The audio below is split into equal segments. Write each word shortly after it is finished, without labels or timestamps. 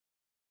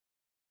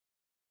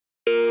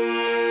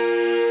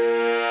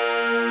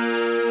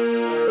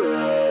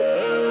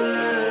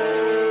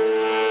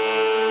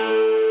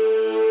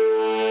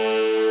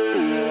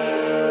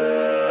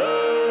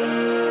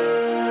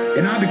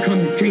and I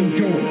become King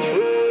George.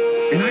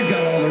 And I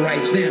got all the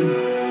rights then.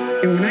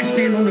 And when I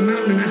stand on the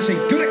mountain and I say,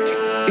 do it,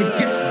 it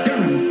gets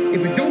done.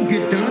 If it don't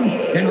get done,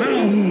 then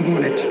I'll move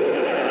on it.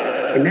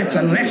 And that's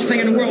the last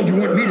thing in the world you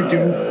want me to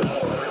do.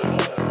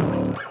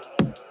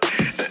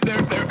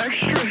 They're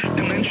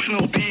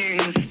extra-dimensional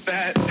beings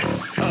that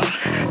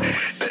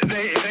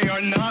they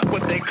are not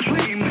what they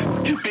claim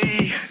to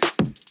be.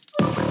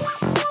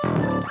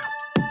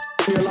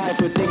 Your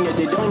life with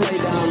dignity. Don't lay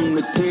down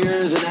with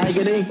tears and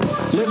agony.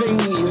 Living,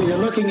 you're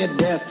looking at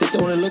death. It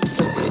only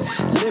looks.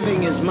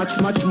 Living is much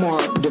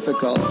more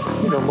difficult.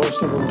 You know,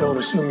 most of them don't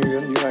assume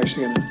you're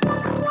actually going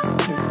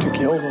to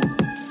kill them.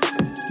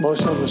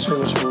 Most of them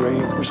assume it's a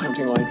rape or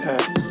something like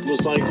that. It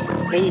was like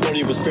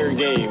anybody was fair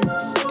game.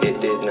 It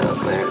did not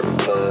matter.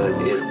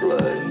 Blood is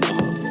blood.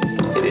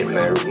 It didn't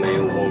matter if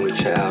man, woman,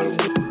 child.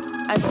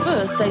 At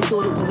first, they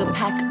thought it was a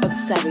pack of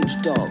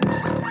savage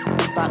dogs.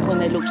 But when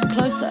they looked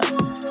closer,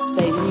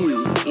 they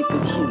knew it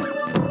was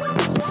humans.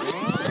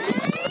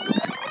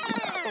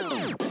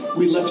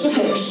 We left the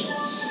curse.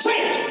 Say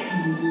it!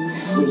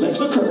 We left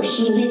the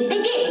curse. We lit the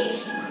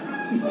gates.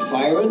 A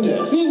fire and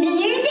death. We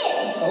lit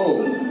it.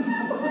 Oh,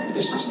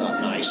 this is not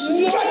nice.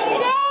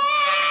 Judgment!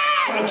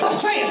 Judgment!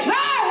 Say it!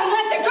 We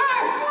lit the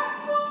curse.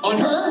 On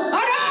her?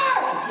 On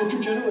her!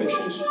 Future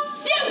generations.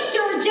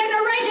 Future generations!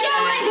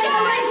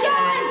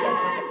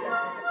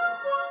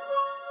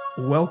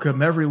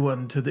 Welcome,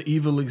 everyone, to the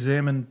Evil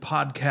Examined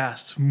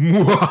podcast.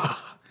 Mwah!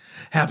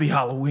 Happy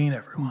Halloween,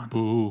 everyone.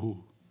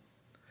 Boo.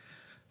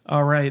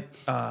 All right,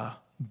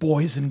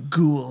 boys and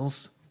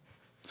ghouls.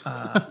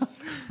 I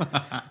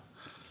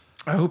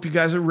hope you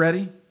guys are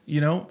ready,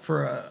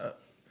 for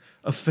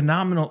a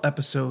phenomenal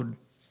episode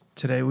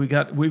today.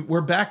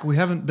 We're back. We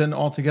haven't been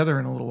all together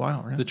in a little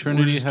while, right? The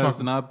Trinity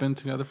has not been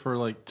together for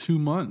like 2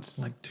 months.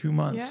 Like 2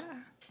 months. Yeah.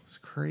 It's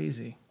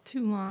crazy.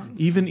 Too long.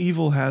 Even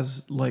evil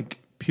has like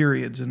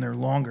periods, and they're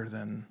longer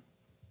than,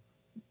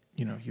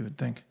 you would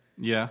think.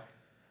 Yeah.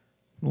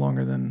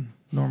 Longer than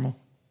normal.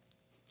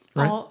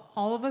 Right?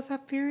 All of us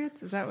have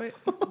periods? Is that what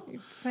you're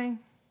saying?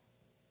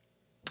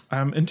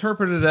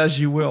 Interpret it as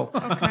you will.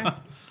 Okay.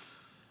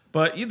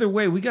 But either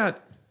way, we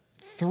got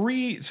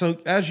 3. So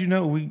as you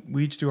know, we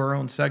each do our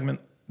own segment.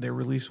 They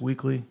release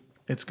weekly.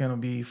 It's going to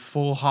be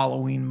full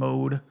Halloween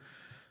mode.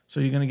 So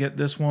you're going to get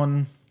this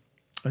one.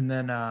 And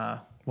then,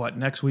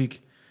 next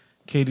week,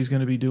 Katie's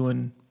going to be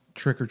doing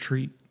Trick or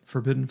Treat,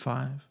 Forbidden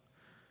 5.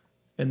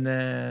 And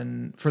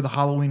then for the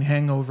Halloween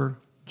hangover,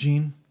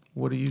 Gene,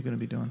 what are you going to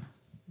be doing?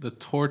 The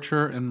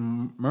torture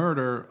and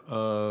murder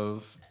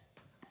of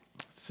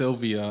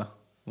Sylvia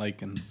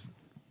Likens.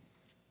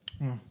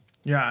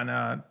 Yeah,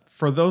 and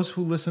for those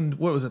who listened,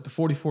 what was it, the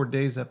 44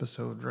 Days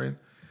episode, right?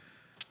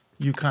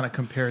 You kind of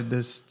compared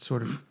this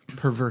sort of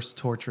perverse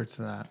torture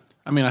to that.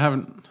 I mean, I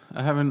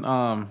haven't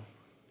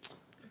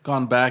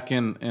gone back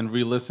and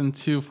re-listened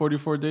to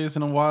 44 Days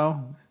in a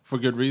while for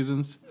good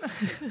reasons.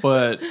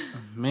 But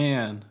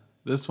man,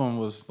 this one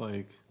was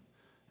like,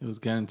 it was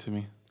getting to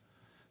me.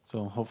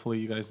 So hopefully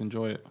you guys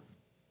enjoy it.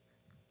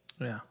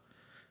 Yeah.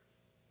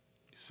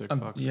 You sick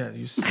fucks. Yeah,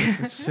 you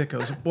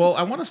sickos. Well,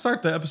 I want to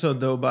start the episode,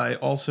 though, by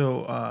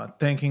also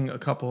thanking a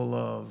couple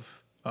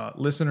of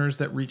listeners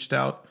that reached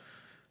out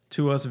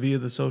to us via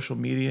the social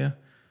media.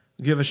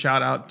 Give a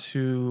shout out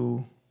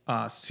to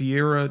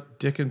Sierra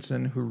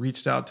Dickinson, who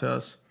reached out to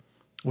us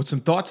with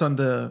some thoughts on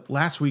the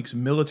last week's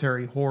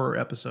military horror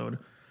episode.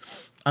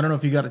 I don't know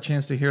if you got a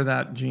chance to hear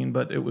that, Gene,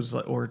 but it was,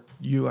 or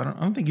you, I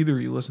don't think either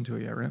of you listened to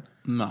it yet, right?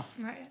 No.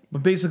 Not yet.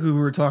 But basically we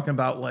were talking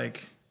about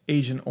like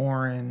Agent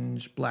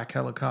Orange, black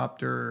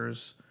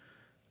helicopters,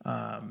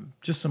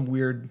 just some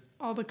weird.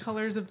 All the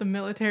colors of the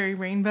military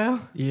rainbow.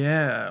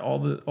 Yeah, all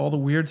the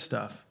weird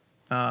stuff.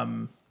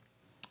 And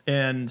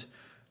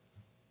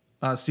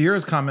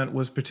Sierra's comment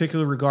was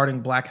particularly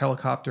regarding black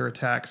helicopter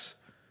attacks,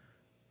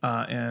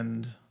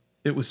 and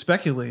it was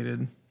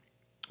speculated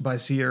by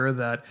Sierra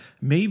that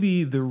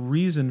maybe the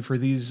reason for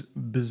these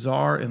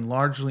bizarre and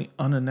largely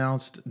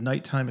unannounced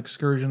nighttime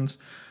excursions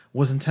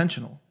was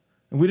intentional.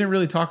 And we didn't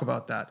really talk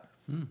about that.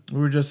 We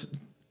were just,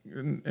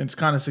 it's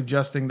kind of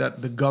suggesting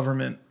that the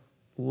government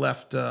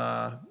left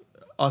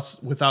us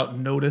without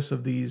notice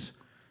of these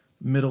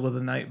middle of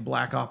the night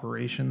black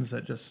operations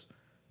that just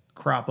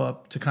crop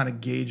up to kind of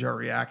gauge our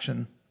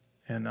reaction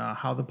and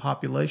how the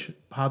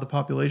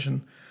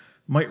population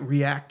might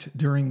react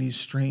during these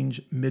strange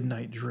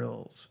midnight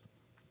drills.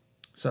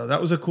 So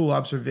that was a cool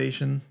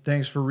observation.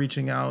 Thanks for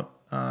reaching out,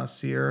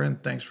 Sierra,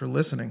 and thanks for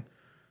listening.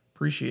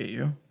 Appreciate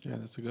you. Yeah,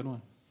 that's a good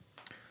one.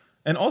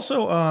 And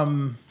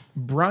also,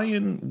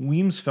 Brian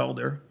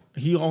Weemsfelder,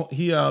 he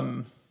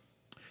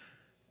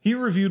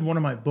reviewed one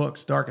of my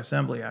books, Dark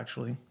Assembly,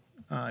 actually.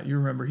 You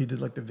remember he did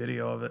like the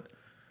video of it.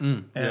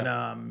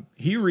 And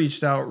he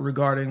reached out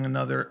regarding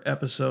another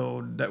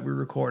episode that we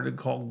recorded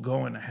called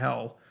Going to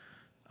Hell,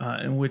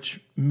 in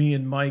which me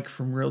and Mike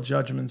from Real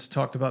Judgments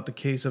talked about the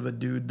case of a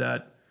dude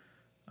that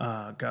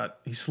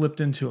he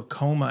slipped into a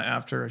coma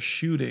after a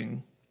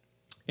shooting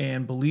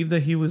and believed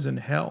that he was in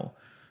hell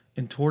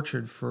and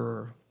tortured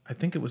for, I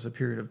think it was a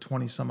period of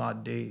 20 some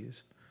odd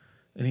days.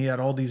 and he had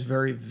all these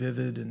very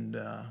vivid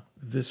and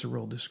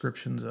visceral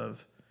descriptions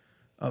of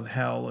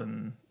hell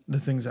and the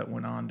things that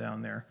went on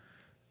down there.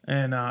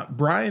 And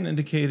Brian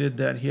indicated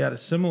that he had a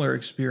similar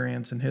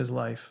experience in his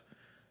life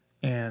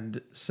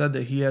and said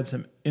that he had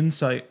some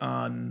insight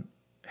on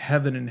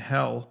heaven and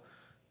hell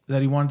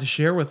that he wanted to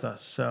share with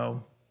us.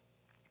 So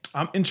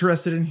I'm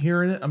interested in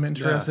hearing it. I'm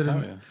interested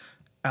in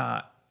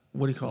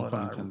what do you call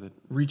it?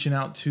 Reaching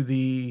out to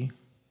the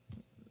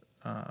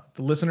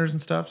listeners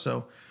and stuff.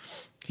 So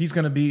he's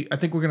going to be, I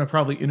think we're going to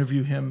probably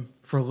interview him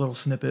for a little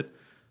snippet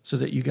so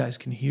that you guys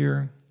can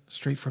hear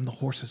straight from the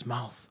horse's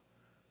mouth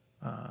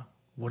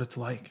what it's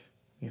like,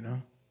 you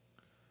know?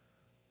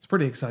 It's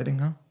pretty exciting,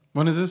 huh?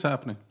 When is this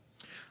happening?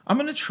 I'm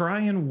going to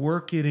try and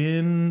work it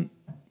in.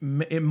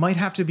 It might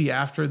have to be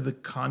after the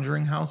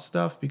Conjuring House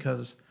stuff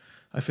because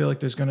I feel like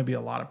there's going to be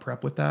a lot of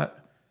prep with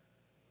that.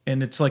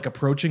 And it's like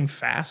approaching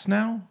fast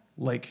now.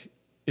 Like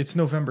it's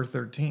November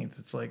 13th.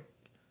 It's like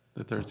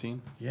the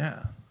 13th?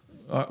 Yeah.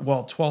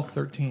 Well, 12th,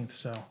 13th.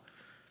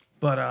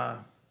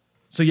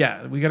 So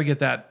yeah, we got to get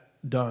that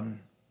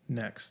done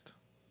next.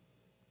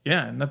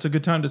 Yeah, and that's a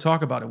good time to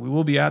talk about it. We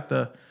will be at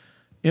the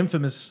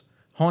infamous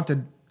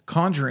haunted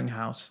Conjuring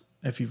House.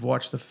 If you've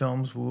watched the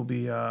films, we'll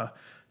be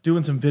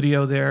doing some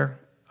video there,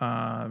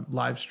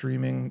 live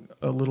streaming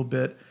a little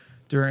bit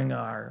during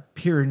our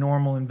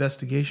paranormal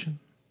investigation.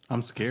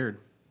 I'm scared.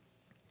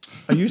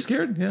 Are you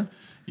scared? Yeah.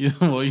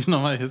 Well, you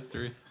know my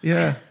history.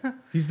 Yeah,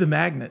 he's the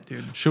magnet,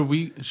 dude. Should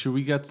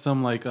we get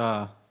some like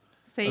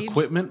sage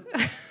equipment?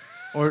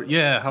 Or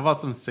how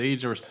about some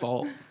sage or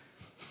salt?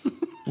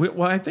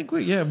 Well, I think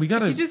we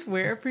gotta. Did you just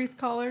wear a priest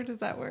collar? Does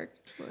that work?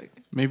 Like,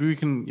 maybe we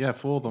can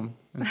fool them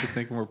into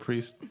thinking we're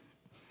priests.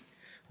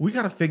 We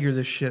got to figure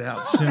this shit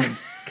out soon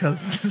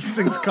because this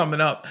thing's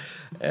coming up,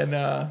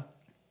 and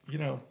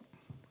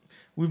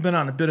we've been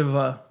on a bit of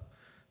a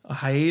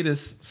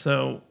hiatus,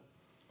 so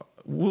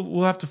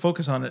we'll have to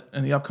focus on it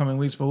in the upcoming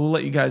weeks. But we'll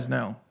let you guys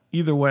know.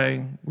 Either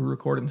way, we're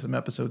recording some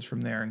episodes from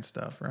there and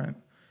stuff, right?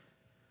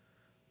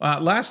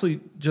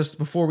 Lastly, just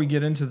before we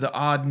get into the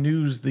odd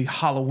news, the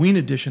Halloween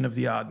edition of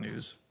the odd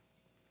news,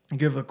 I'll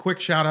give a quick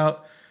shout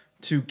out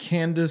to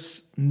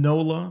Candace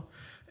Nola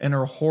and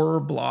her horror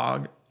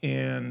blog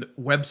and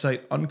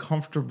website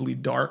Uncomfortably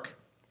Dark.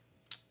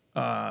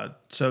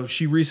 So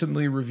she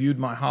recently reviewed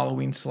my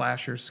Halloween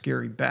slasher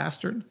Scary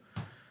Bastard.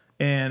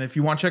 And if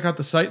you want to check out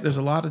the site, there's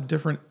a lot of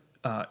different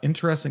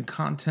interesting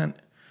content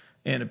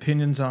and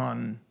opinions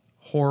on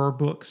horror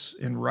books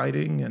and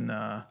writing.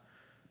 And,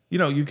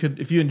 you could,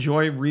 if you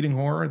enjoy reading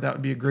horror, that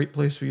would be a great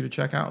place for you to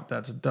check out.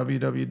 That's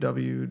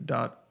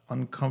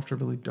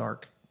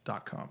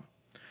www.uncomfortablydark.com.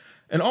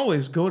 And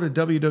always go to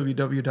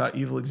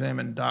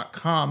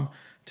www.evilexamined.com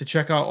to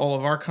check out all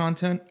of our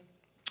content.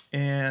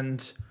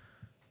 And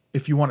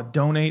if you want to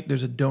donate,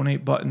 there's a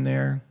donate button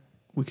there.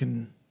 We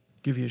can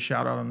give you a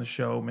shout out on the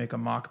show, make a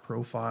mock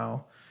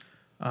profile.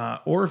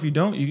 Or if you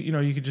don't,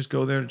 you could just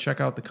go there to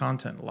check out the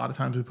content. A lot of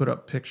times we put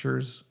up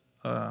pictures,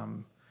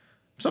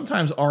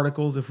 sometimes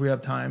articles if we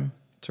have time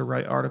to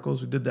write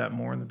articles. We did that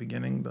more in the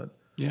beginning, but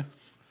yeah.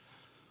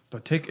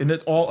 But and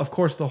it's all, of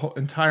course, the whole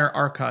entire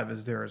archive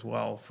is there as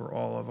well for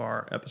all of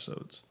our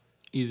episodes.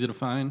 Easy to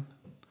find.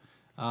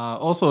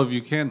 Also, if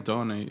you can't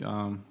donate,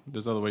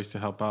 there's other ways to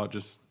help out.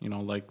 Just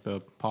like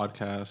the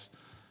podcast,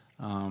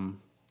 or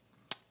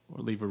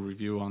leave a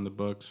review on the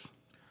books.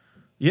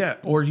 Yeah,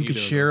 or you could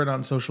share it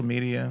on social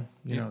media.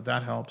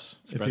 That helps.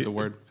 Spread the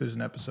word. If there's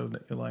an episode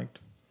that you liked.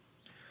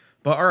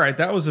 But all right,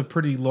 that was a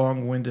pretty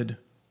long-winded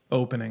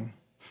opening.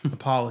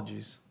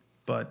 Apologies,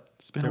 but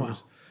it's been a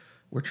while.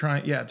 We're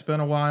trying. Yeah, it's been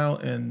a while,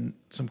 and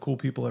some cool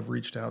people have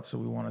reached out, so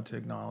we wanted to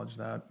acknowledge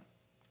that.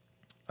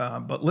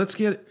 But let's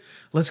get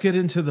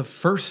into the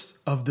first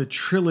of the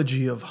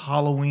trilogy of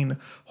Halloween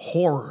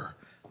horror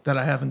that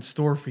I have in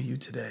store for you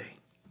today,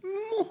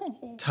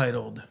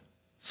 titled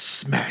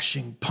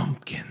 "Smashing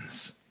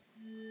Pumpkins."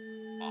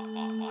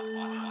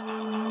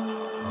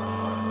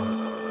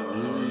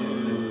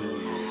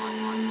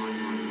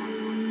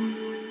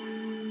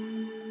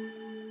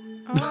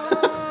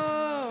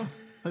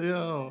 oh,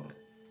 yo.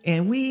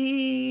 And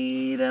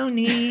we don't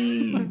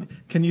need.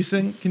 Can you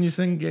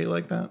sing gay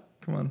like that?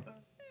 Come on.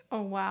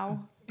 oh wow.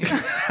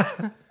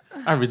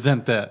 I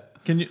resent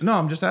that. Can you? No,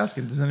 I'm just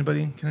asking.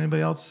 Can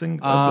anybody else sing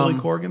Billy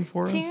Corgan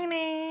for us?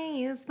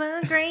 Tuning is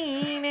the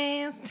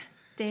greatest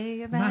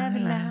day of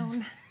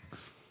Babylon.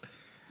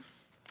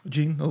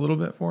 Gene, a little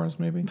bit for us,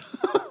 maybe.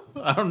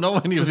 I don't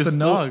know any of his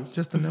songs.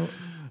 Just a note.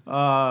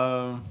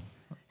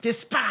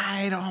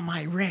 Despite all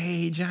my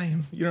rage,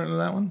 you don't know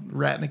that one?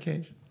 Rat in a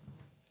Cage.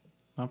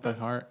 Not by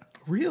heart.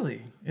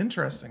 Really?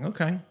 Interesting.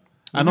 Okay.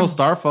 I know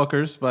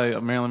Starfuckers by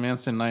Marilyn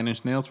Manson, 9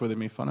 Inch Nails, where they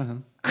made fun of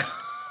him.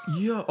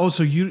 Yeah. Oh,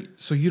 so you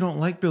don't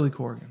like Billy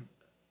Corgan?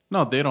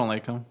 No, they don't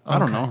like him. Okay. I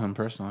don't know him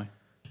personally.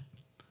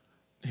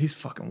 He's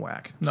fucking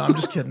whack. No, I'm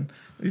just kidding.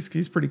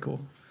 He's pretty cool.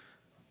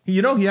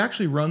 He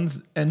actually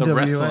runs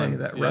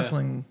NWA,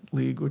 wrestling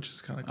league, which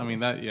is kind of cool. I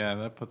mean,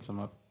 that puts him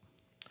up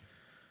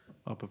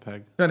a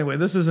peg. Anyway,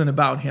 this isn't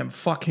about him.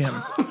 Fuck him.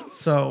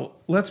 So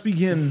let's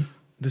begin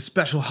the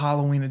special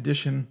Halloween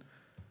edition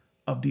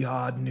of the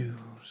odd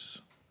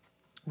news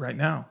right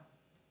now.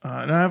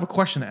 And I have a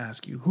question to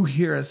ask you. Who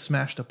here has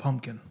smashed a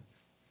pumpkin?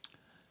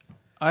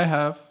 I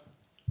have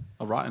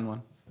a rotten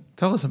one.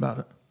 Tell us about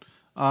it.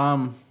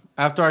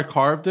 After I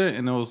carved it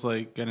and it was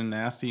like getting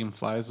nasty and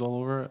flies all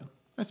over it,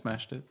 I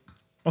smashed it.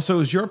 Oh, so it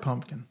was your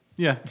pumpkin?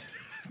 Yeah.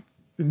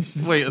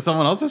 Wait,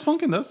 someone else's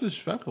pumpkin? That's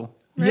disrespectful.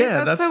 Right?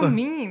 Yeah, that's so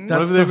mean.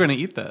 What if they're going to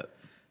eat that?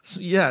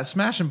 Yeah,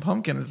 smashing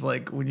pumpkin is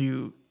like when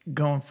you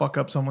go and fuck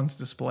up someone's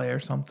display or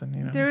something,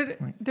 you know?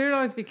 There'd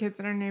always be kids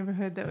in our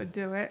neighborhood that would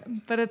do it.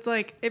 But it's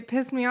like, it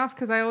pissed me off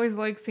because I always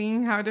like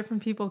seeing how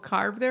different people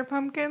carve their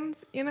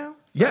pumpkins, you know?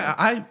 So,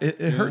 Yeah,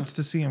 it hurts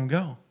to see them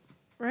go.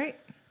 Right?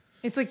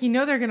 It's like, you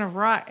know they're going to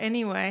rot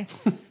anyway.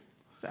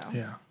 So.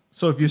 Yeah.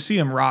 So if you see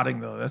them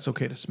rotting, though, that's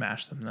okay to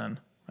smash them then,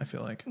 I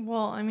feel like.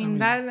 Well, I mean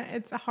that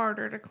it's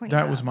harder to clean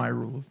That up. was my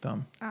rule of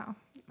thumb. Oh,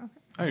 okay.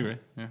 I agree,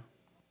 yeah.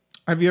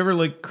 Have you ever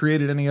like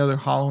created any other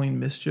Halloween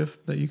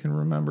mischief that you can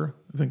remember?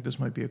 I think this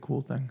might be a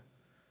cool thing.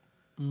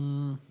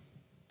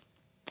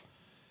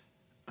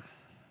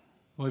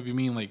 What if you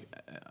mean like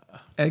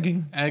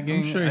Egging?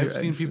 egging? I'm sure I've you're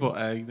seen egg people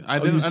shooting. egged. Oh, I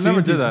you've never seen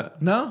did people-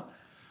 that. No?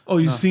 Oh,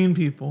 you've No. seen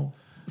people.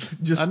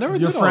 Just I never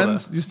your did all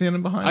friends, that. you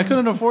standing behind I them?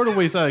 couldn't afford to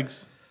waste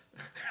eggs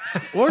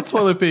or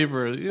toilet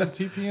paper. Yeah,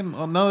 TPN.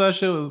 None of that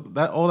shit was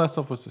that. All that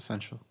stuff was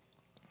essential.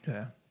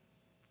 Yeah.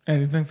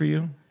 Anything for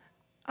you?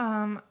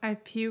 I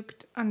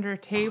puked under a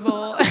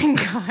table and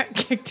got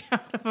kicked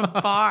out of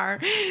a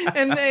bar.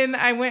 And then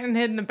I went and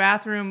hid in the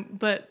bathroom,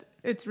 but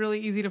it's really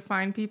easy to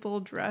find people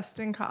dressed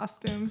in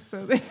costumes,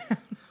 so they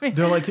found me.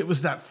 They're like, it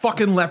was that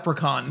fucking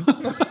leprechaun.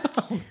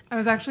 I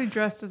was actually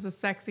dressed as a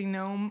sexy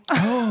gnome.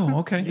 Oh,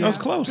 okay. That was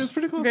close. That's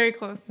pretty close. Very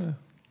close.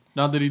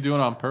 Now, did he do it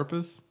on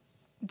purpose?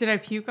 Did I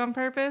puke on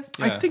purpose?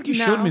 Yeah. I think you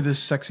showed No. me this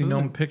sexy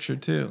gnome picture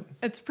too.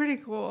 It's pretty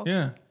cool.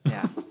 Yeah.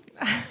 Yeah.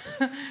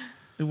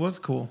 It was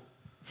cool.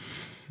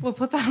 We'll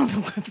put that on the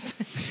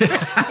website.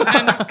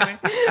 I'm just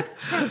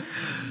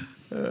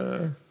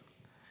kidding.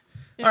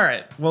 All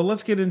right. Well,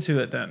 let's get into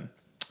it then.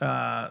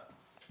 A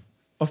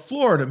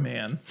Florida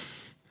man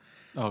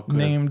Oh, good.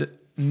 named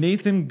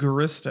Nathan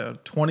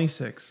Garisto,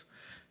 26,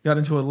 got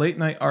into a late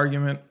night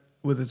argument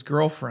with his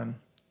girlfriend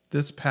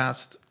this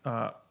past,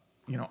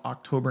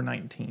 October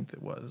 19th.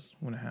 It was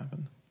when it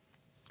happened.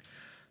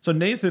 So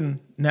Nathan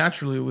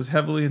naturally was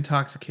heavily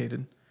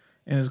intoxicated,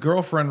 and his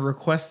girlfriend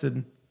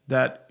requested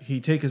that he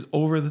take his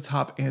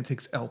over-the-top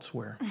antics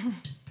elsewhere.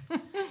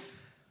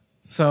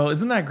 So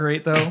isn't that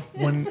great though?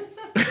 When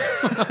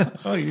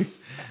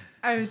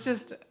I was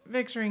just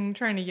picturing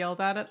trying to yell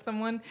that at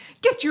someone.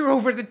 Get your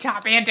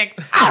over-the-top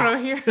antics out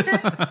of here.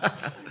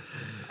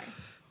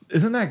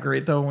 Isn't that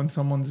great though when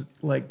someone's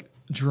like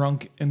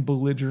drunk and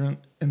belligerent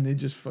and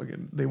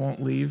they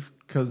won't leave?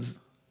 Because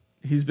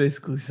he's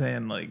basically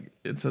saying like,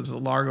 it says the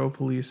Largo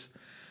police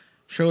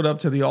showed up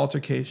to the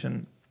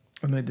altercation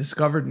and they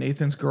discovered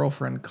Nathan's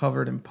girlfriend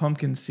covered in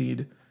pumpkin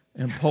seed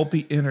and pulpy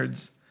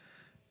innards,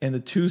 and the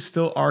two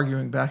still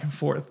arguing back and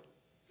forth.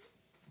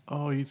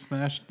 Oh, he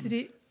smashed. Did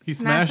he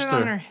smashed smash it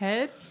on her. her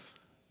head?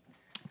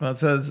 Well, it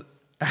says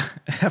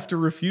after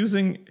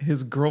refusing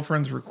his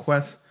girlfriend's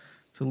request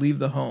to leave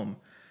the home,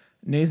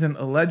 Nathan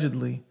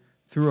allegedly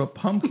threw a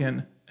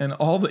pumpkin and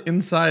all the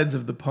insides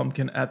of the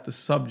pumpkin at the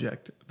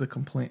subject, the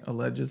complaint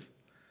alleges.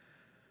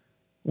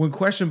 When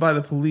questioned by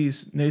the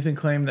police, Nathan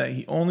claimed that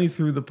he only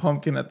threw the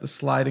pumpkin at the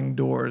sliding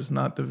doors,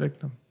 not the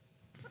victim.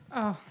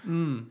 Oh.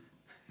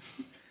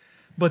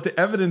 But the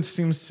evidence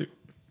seems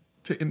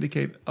to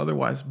indicate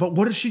otherwise. But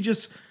what if she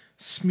just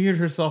smeared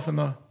herself in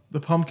the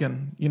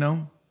pumpkin,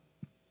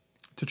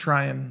 to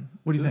try and...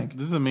 What do you think?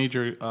 This is a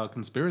major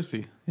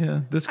conspiracy.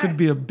 Yeah, this could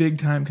be a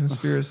big-time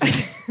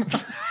conspiracy.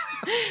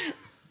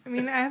 I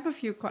mean, I have a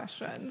few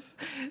questions.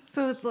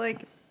 So it's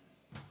like,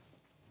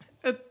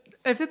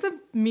 if it's a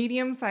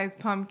medium-sized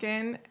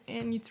pumpkin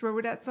and you throw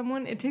it at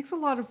someone, it takes a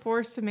lot of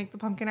force to make the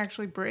pumpkin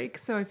actually break.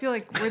 So I feel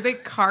like, were they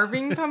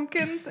carving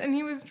pumpkins and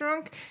he was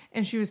drunk?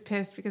 And she was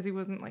pissed because he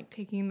wasn't like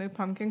taking the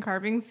pumpkin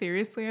carving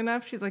seriously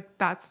enough. She's like,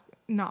 that's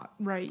not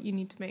right. You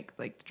need to make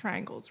like the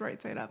triangles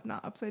right side up,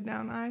 not upside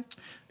down eyes.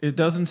 It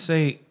doesn't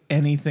say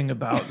anything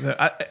about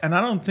that. And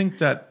I don't think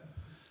that...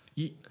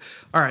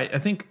 all right, I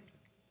think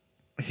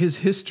his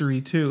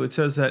history, too. It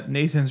says that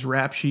Nathan's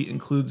rap sheet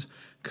includes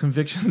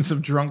convictions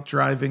of drunk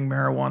driving,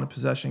 marijuana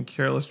possession,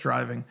 careless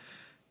driving,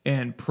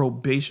 and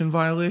probation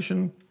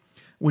violation,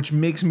 which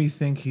makes me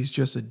think he's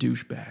just a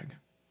douchebag.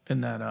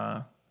 And that,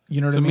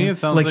 you know what I To mean? me, it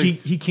sounds like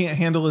he can't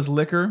handle his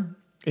liquor,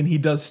 and he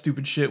does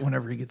stupid shit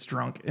whenever he gets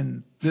drunk.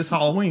 And this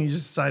Halloween, he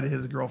just decided to hit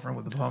his girlfriend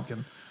with a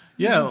pumpkin.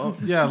 Yeah,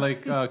 yeah.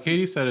 Like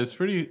Katie said, it's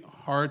pretty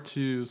hard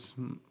to,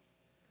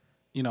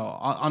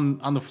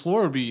 on the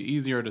floor would be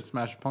easier to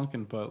smash a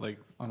pumpkin, but like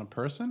on a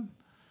person,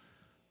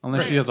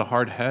 unless she has a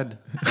hard head,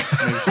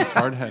 maybe she's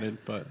hard headed.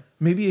 But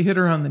maybe you hit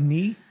her on the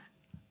knee.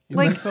 You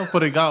think so?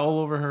 But it got all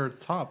over her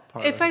top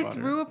part. If I about her.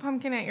 threw a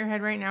pumpkin at your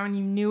head right now and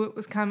you knew it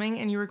was coming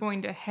and you were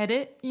going to hit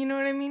it, you know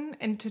what I mean?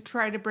 And to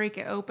try to break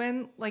it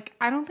open, like,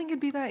 I don't think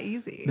it'd be that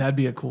easy. That'd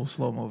be a cool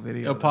slow-mo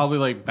video. It'll probably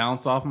like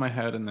bounce off my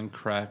head and then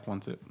crack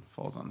once it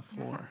falls on the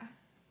floor.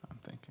 I'm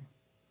thinking.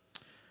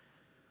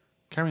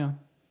 Carry on.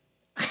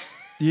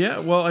 Yeah,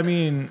 well, I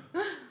mean,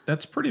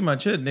 that's pretty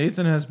much it.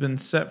 Nathan has been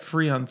set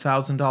free on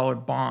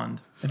 $1,000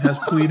 bond and has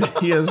pleaded.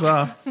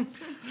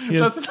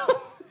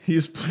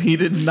 He's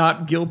pleaded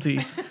not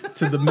guilty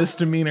to the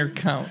misdemeanor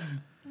count.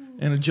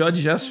 And a judge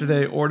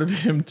yesterday ordered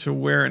him to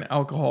wear an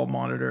alcohol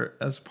monitor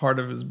as part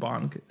of his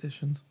bond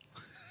conditions.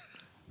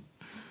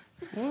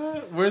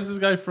 What? Where's this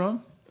guy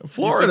from?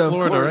 Florida,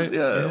 Florida, of course. right?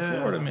 Yeah,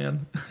 Florida,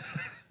 man.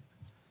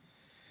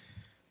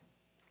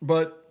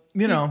 But,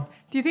 you know.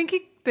 Do you think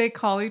they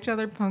call each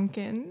other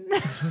Pumpkin?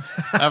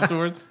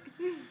 Afterwards?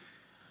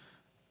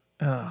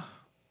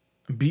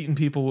 Beating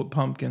people with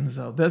pumpkins,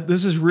 though.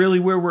 This is really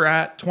where we're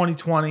at,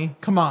 2020.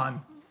 Come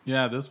on.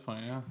 Yeah, at this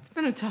point, yeah. It's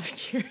been a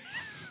tough year.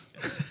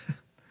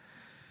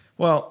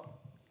 Well,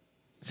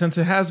 since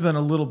it has been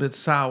a little bit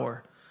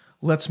sour,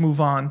 let's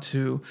move on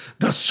to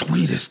the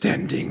sweetest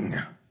ending.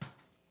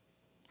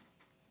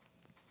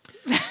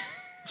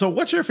 So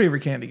what's your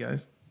favorite candy,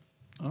 guys?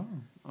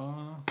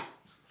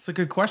 It's a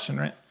good question,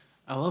 right?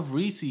 I love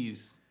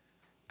Reese's.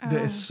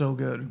 That is so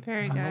good.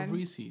 Very good. I love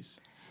Reese's.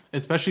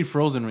 Especially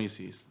frozen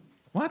Reese's.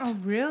 What? Oh,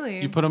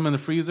 really? You put them in the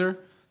freezer,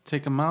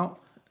 take them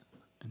out,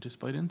 and just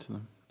bite into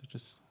them. They're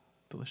just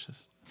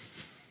delicious.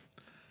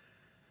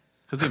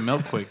 Because they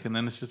melt quick, and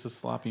then it's just a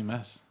sloppy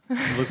mess.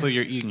 It looks like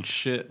you're eating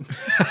shit.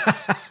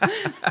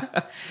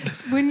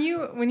 When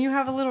you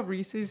have a little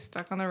Reese's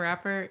stuck on the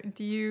wrapper,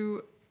 do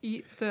you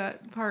eat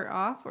that part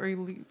off or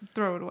you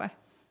throw it away?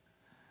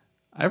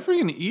 I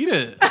freaking eat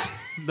it.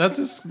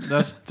 That's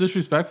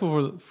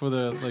disrespectful for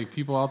the like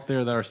people out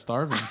there that are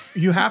starving.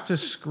 You have to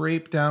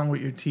scrape down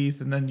with your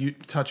teeth and then you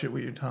touch it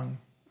with your tongue.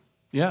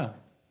 Yeah.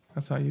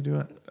 That's how you do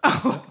it.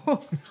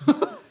 Oh.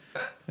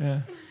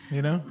 Yeah.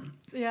 You know?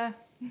 Yeah.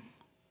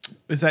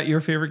 Is that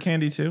your favorite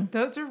candy too?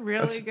 Those are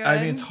really good.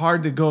 I mean, it's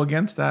hard to go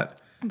against that.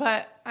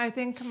 But I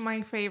think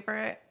my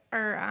favorite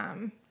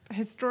are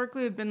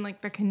historically have been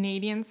like the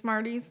Canadian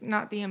Smarties,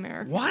 not the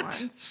American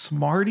ones.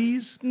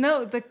 Smarties?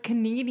 No, the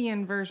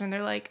Canadian version.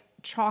 They're like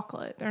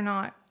chocolate. They're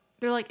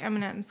like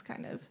M&Ms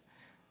kind of.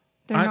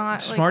 They're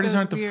not Smarties like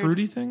aren't the weird,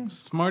 fruity things?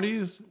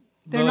 Smarties?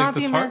 They're like not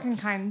the American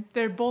tarts? kind.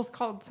 They're both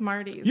called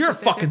Smarties. You're a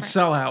but they're fucking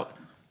different. sellout.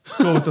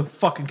 Go with the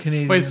fucking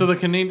Canadian. Wait, so the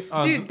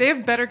Canadian... Dude, they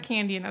have better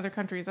candy in other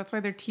countries. That's why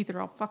their teeth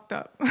are all fucked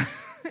up.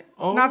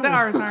 Oh. Not that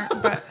ours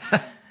aren't, but...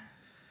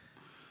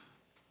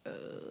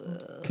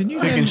 Can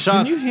you Taking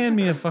shots. Can you hand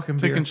me a fucking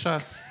beer? Taking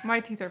shots. My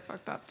teeth are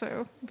fucked up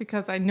too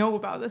because I know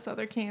about this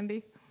other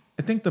candy.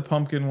 I think the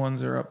pumpkin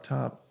ones are up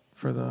top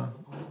for the...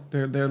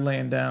 They're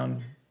laying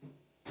down.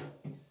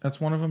 That's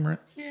one of them, right?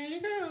 Here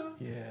you go.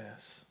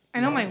 Yes.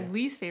 I know my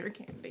least favorite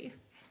candy.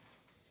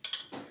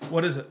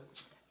 What is it?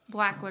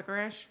 Black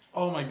licorice.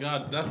 Oh my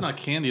god, that's not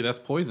candy, that's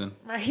poison.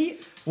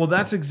 Right? Well,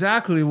 that's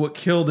exactly what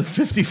killed a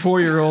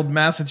 54-year-old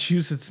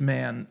Massachusetts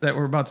man that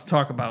we're about to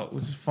talk about,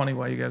 which is funny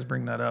why you guys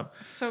bring that up.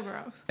 So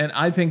gross. And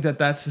I think that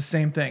that's the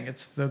same thing.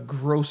 It's the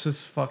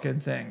grossest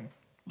fucking thing.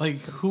 Like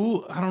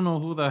I don't know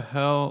who the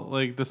hell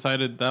like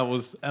decided that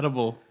was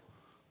edible.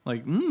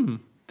 Like, The And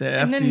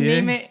FDA. then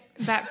name it,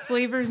 that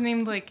flavor's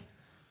named like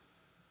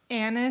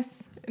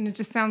anise, and it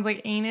just sounds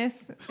like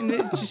anus, and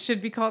it just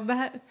should be called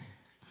that.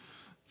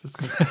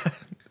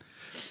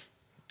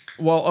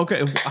 Well,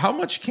 okay. How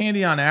much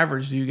candy on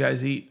average do you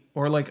guys eat?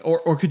 Or like,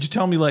 or could you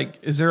tell me, like,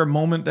 is there a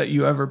moment that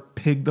you ever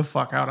pig the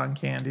fuck out on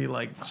candy,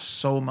 like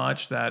so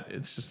much that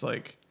it's just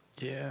like,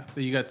 yeah,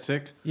 that you got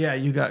sick? yeah,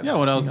 you got. Yeah,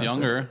 when I was you got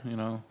younger, you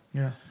know.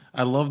 Yeah.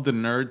 I love the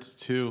Nerds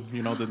too.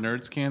 You know the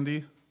Nerds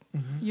candy?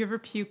 You ever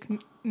puke,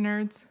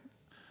 nerds?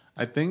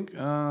 I think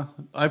there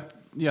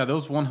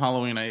was one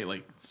Halloween I ate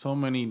like so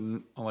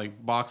many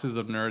like boxes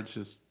of Nerds,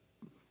 just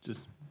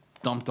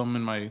dumped them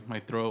in my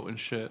throat and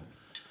shit.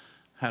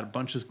 Had a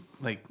bunch of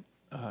like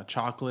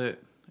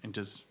chocolate and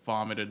just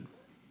vomited.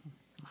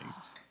 Like,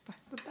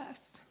 That's the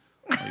best.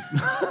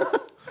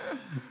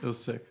 it was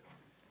sick.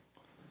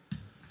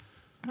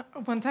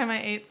 One time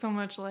I ate so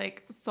much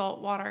like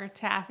saltwater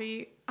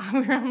taffy.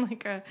 We were on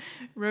like a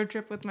road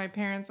trip with my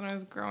parents when I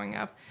was growing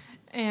up.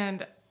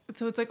 And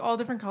so it's like all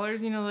different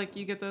colors, you know, like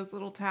you get those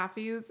little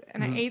taffies.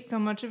 And I ate so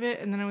much of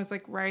it, and then I was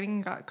like riding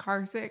and got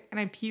car sick, and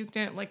I puked,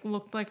 and it like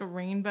looked like a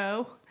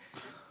rainbow.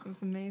 It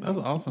was amazing. That's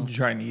awesome. Did you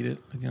try and eat it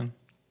again?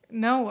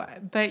 No,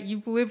 but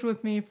you've lived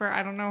with me for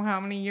I don't know how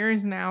many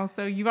years now,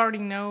 so you already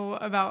know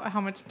about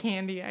how much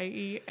candy I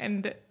eat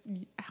and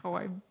how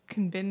I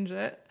can binge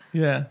it.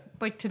 Yeah.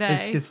 Like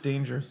today. It gets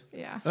dangerous.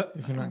 Yeah.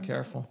 If you're not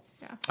careful.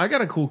 Yeah. I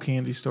got a cool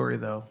candy story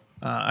though.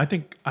 I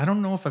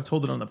don't know if I've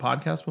told it on the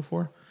podcast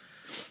before,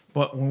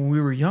 but when we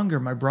were younger,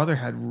 my brother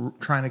had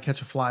trying to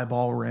catch a fly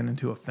ball, ran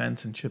into a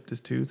fence and chipped his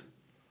tooth.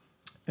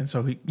 And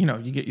so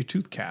you get your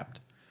tooth capped.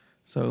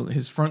 So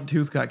his front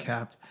tooth got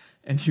capped.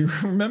 And do you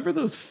remember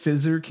those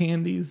fizzer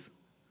candies?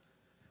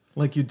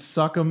 Like you'd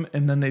suck them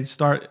and then they'd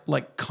start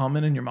like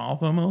coming in your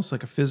mouth almost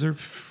like a fizzer.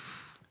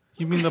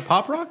 You mean the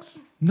Pop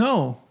Rocks?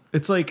 No,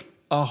 it's like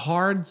a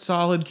hard,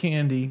 solid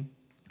candy.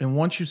 And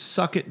once you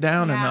suck it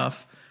down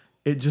enough,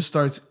 it just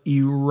starts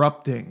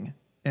erupting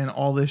and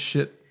all this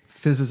shit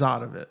fizzes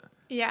out of it.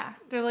 Yeah.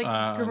 They're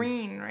like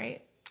green,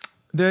 right?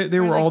 They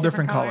Or were like all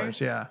different different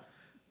colors. Yeah.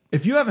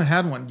 If you haven't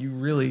had one, you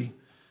really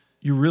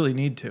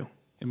need to.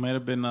 It might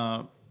have been,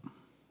 I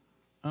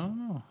don't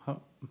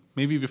know,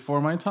 maybe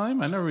before my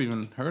time. I never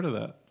even heard of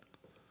that.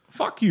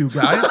 Fuck you,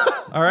 guy.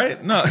 All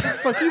right, no,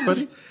 Fuck you,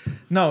 buddy.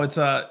 no,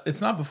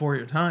 it's not before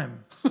your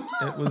time.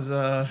 It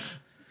was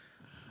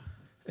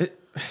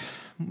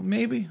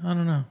maybe, I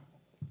don't know.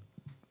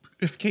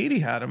 If Katie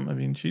had them, I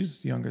mean,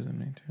 she's younger than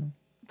me too.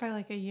 By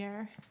like a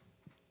year.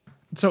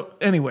 So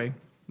anyway,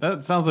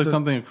 That sounds like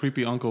something a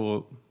creepy uncle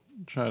will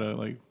try to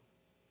like.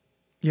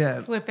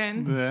 yeah, Slip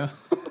in. Yeah.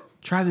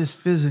 try this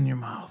fizz in your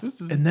mouth,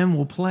 and then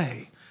we'll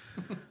play.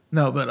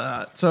 No,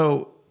 but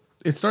so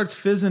it starts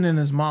fizzing in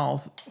his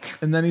mouth,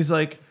 and then he's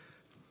like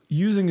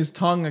using his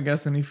tongue, I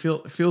guess, and he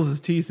feels his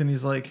teeth, and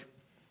he's like,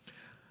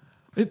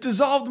 "It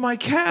dissolved my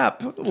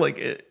cap."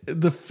 Like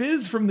the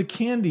fizz from the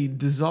candy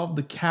dissolved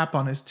the cap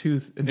on his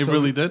tooth. And It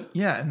really did?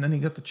 Yeah, and then he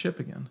got the chip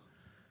again.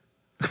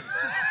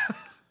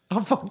 How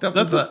fucked up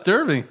That's is that?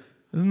 disturbing.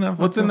 Isn't that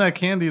What's in fucked up? that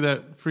candy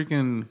that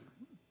freaking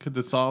could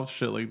dissolve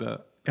shit like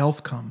that?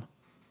 Elf cum.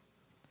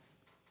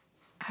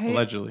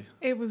 Allegedly.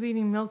 It was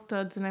eating Milk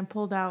Duds, and I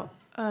pulled out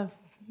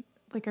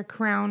like a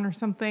crown or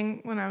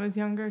something when I was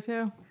younger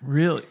too.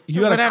 Really?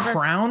 You had a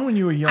crown when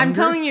you were younger? I'm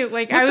telling you,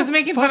 like What I was the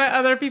making fuck? fun of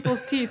other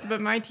people's teeth,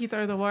 but my teeth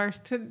are the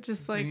worst. To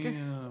just like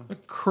A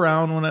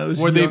crown when I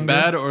was Were younger. they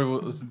bad, or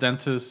was the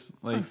dentist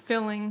a like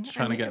filling.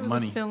 trying to think get it was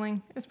money? A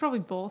filling. It's probably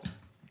both.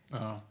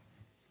 Oh.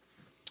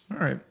 All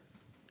right.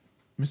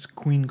 Miss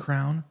Queen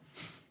Crown.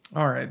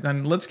 All right,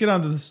 then let's get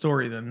on to the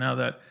story then, now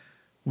that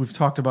we've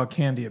talked about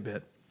candy a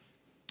bit.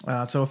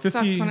 So a 50...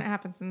 Sucks when it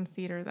happens in the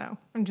theater, though.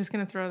 I'm just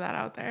going to throw that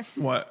out there.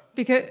 What?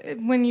 Because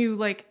when you,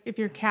 like, if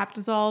your cap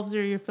dissolves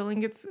or your filling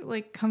gets,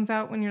 like, comes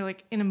out when you're,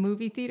 like, in a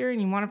movie theater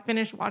and you want to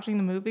finish watching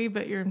the movie,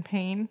 but you're in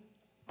pain.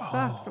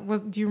 Sucks.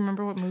 Do you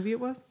remember what movie it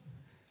was?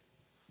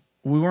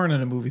 We weren't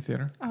in a movie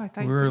theater. Oh, I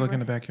thought we you were said like you in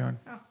were. the backyard.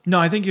 Oh. No,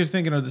 I think you're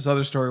thinking of this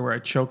other story where I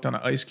choked on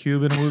an ice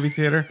cube in a movie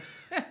theater.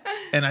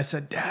 And I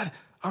said, "Dad,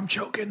 I'm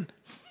choking."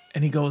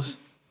 And he goes,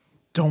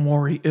 "Don't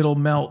worry, it'll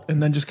melt."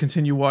 And then just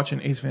continue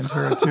watching Ace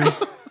Ventura 2.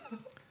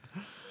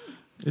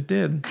 It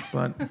did,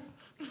 but...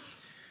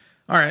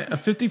 All right, a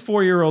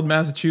 54-year-old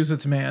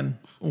Massachusetts man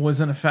was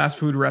in a fast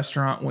food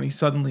restaurant when he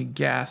suddenly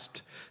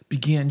gasped,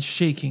 began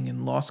shaking,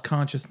 and lost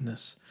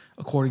consciousness,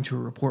 according to a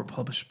report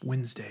published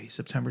Wednesday,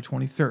 September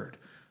 23rd,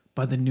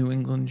 by the New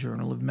England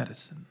Journal of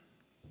Medicine.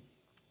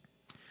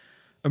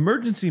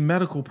 Emergency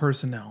medical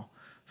personnel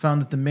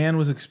found that the man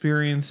was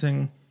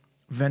experiencing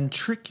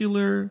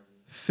ventricular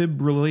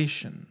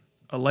fibrillation,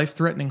 a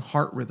life-threatening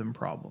heart rhythm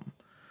problem.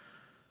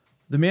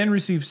 The man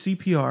received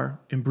CPR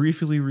and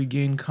briefly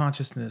regained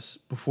consciousness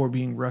before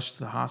being rushed to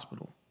the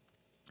hospital.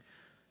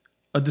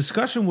 A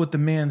discussion with the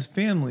man's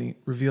family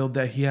revealed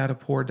that he had a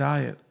poor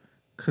diet,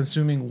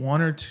 consuming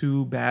 1 or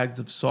 2 bags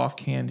of soft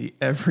candy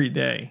every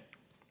day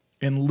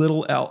and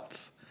little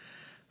else.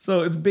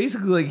 So it's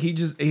basically like he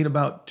just ate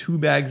about 2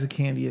 bags of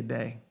candy a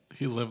day.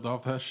 He lived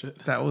off that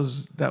shit. That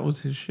was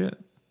his shit.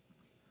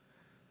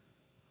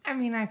 I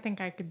mean, I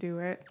think I could do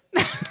it.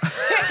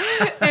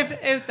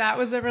 if that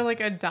was ever like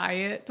a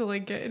diet to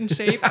like get in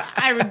shape,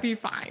 I would be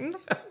fine.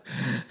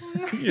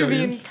 Yo, Be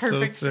you're in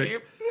perfect so sick.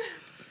 shape.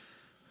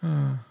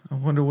 I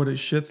wonder what his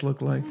shits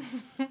look like.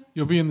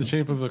 You'll be in the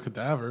shape of a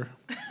cadaver.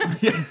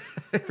 Yeah,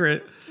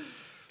 right.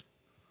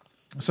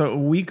 So a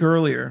week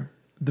earlier,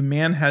 the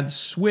man had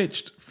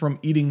switched from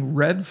eating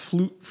red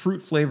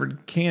fruit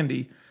flavored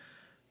candy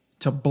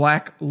to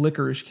black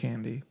licorice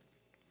candy.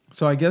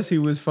 So I guess he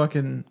was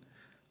fucking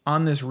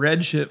on this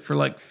red shit for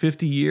like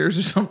 50 years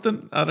or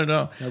something. I don't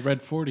know. A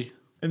red 40.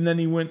 And then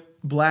he went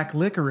black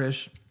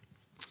licorice.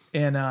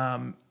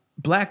 And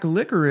black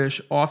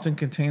licorice often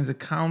contains a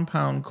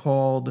compound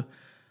called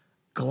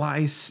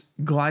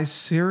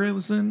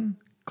glycyrrhizin.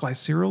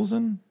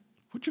 Glycyrrhizin?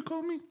 What'd you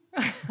call me?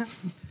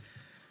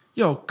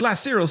 Yo,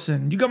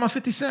 glycyrrhizin, you got my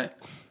 50 cent?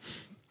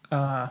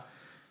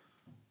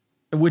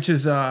 Which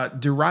is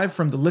derived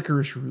from the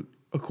licorice root,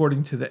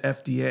 according to the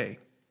FDA.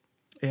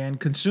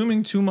 And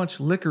consuming too much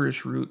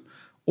licorice root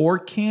or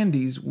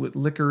candies with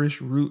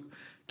licorice root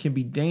can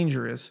be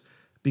dangerous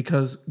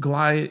because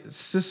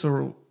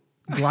glycyrrhizin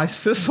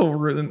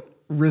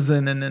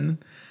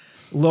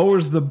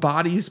lowers the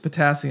body's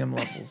potassium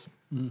levels.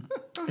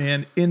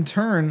 And in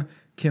turn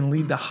can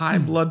lead to high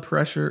blood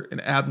pressure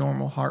and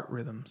abnormal heart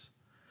rhythms.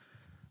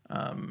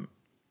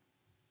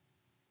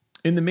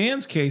 In the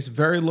man's case,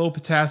 very low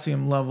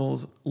potassium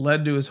levels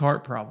led to his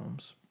heart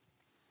problems.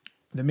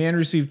 The man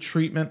received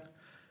treatment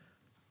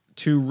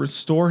to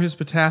restore his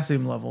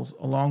potassium levels,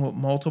 along with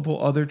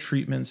multiple other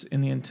treatments in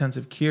the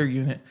intensive care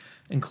unit,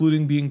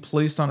 including being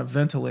placed on a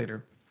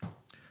ventilator.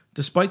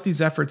 Despite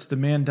these efforts, the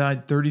man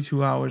died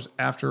 32 hours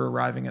after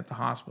arriving at the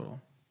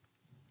hospital.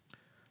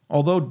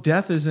 Although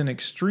death is an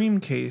extreme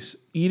case,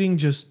 eating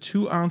just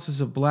 2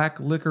 ounces of black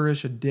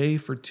licorice a day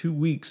for 2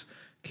 weeks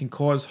can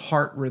cause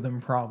heart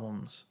rhythm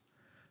problems,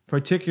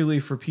 particularly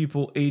for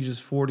people ages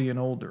 40 and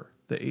older,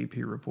 the AP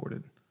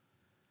reported.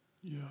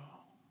 Yeah.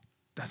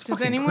 That's Does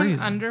fucking anyone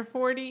crazy. under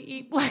 40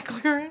 eat black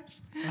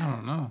licorice? I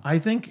don't know. I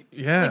think,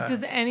 yeah. Like,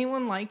 does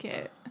anyone like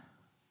it?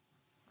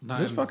 Not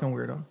This in fucking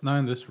weirdo. Not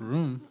in this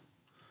room.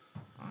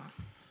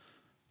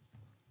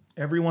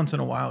 Every once in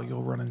a while,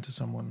 you'll run into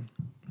someone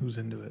who's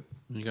into it.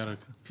 You gotta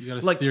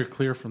Like, steer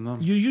clear from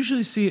them. You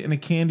usually see it in a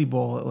candy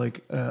bowl at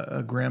like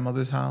a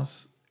grandmother's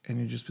house, and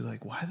you just be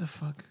like, "Why the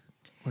fuck?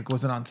 Like,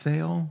 was it on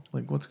sale?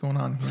 Like, what's going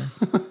on here?"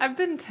 I've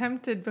been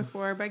tempted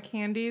before by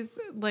candies,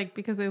 like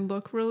because they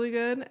look really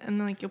good, and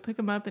then like you'll pick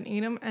them up and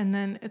eat them, and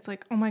then it's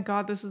like, oh my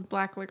god, this is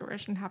black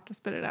licorice, and have to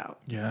spit it out.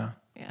 Yeah,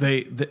 Yeah.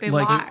 they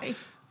like, lie.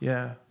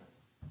 Yeah,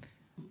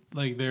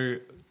 Like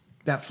they're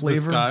that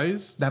flavor,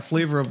 disguised? that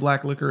flavor of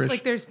black licorice.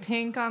 Like there's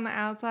pink on the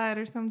outside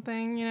or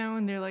something, you know,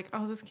 and they're like,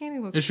 oh, this candy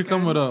looks. It should good.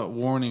 come with a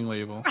warning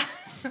label.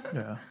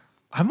 Yeah,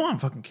 I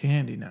want fucking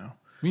candy now.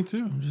 Me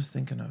too. I'm just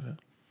thinking of it.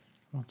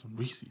 I want some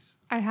Reese's.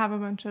 I have a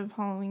bunch of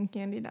Halloween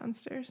candy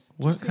downstairs.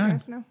 What just so kind? You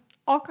guys know.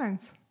 All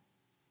kinds.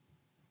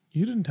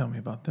 You didn't tell me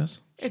about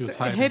this. It's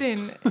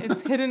hidden.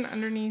 It's hidden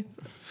underneath.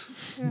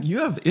 Yeah. You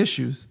have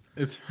issues.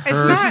 It's It's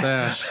her not.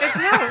 stash. It's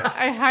no.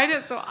 I hide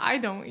it so I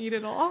don't eat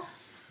it all.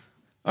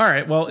 All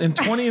right. Well, in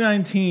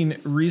 2019,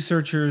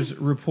 researchers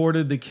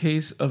reported the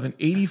case of an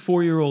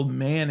 84-year-old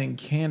man in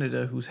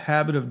Canada whose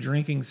habit of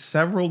drinking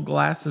several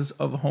glasses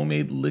of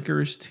homemade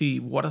licorice tea,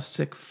 what a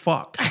sick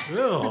fuck,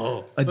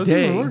 Ew, a that's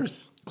day even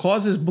worse.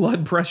 causes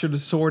blood pressure to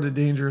soar to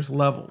dangerous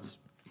levels.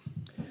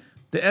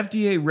 The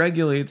FDA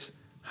regulates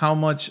how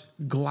much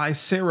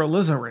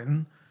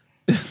glycerolizarin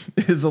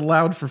is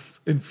allowed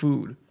in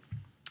food,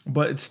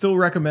 but it still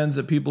recommends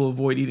that people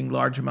avoid eating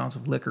large amounts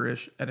of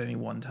licorice at any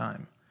one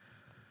time.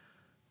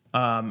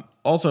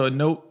 Also,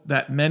 note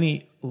that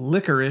many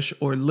licorice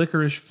or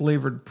licorice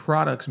flavored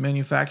products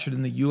manufactured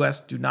in the U.S.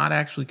 do not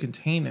actually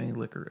contain any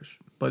licorice,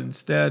 but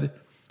instead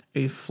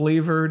are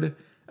flavored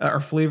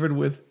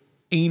with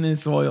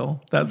anise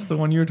oil. That's the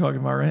one you're talking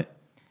about, right?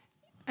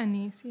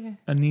 Anise, yeah.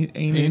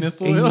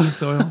 Anise oil?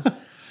 Anise oil.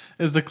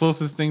 Is the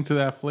closest thing to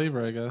that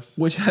flavor, I guess.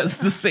 Which has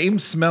the same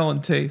smell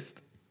and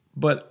taste,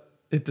 but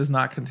it does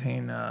not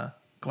contain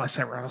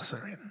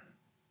glycerolizarin.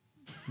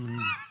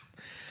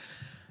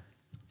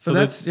 So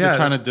they're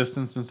trying to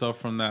distance themselves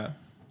from that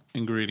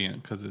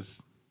ingredient because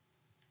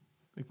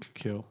it could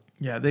kill.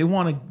 Yeah, they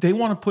want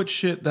to put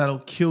shit that'll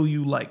kill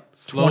you like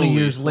Slowly, 20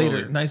 years slowly.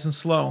 later, nice and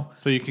slow.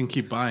 So you can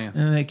keep buying.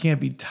 And they can't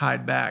be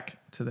tied back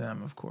to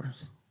them, of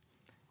course.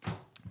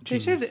 They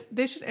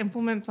should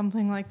implement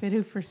something like they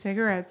do for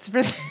cigarettes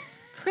for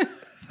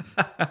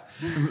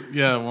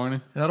Yeah,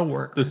 warning. That'll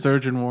work. The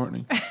surgeon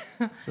warning.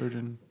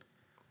 Surgeon.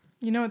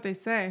 You know what they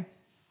say?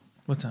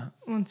 What's that?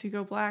 Once you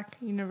go black,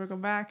 you never go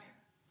back.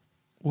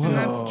 Whoa. And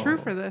that's true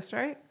for this,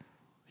 right?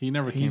 He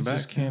never came back. He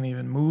just can't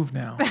even move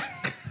now.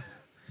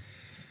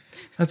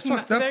 That's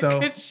fucked Not up, that though.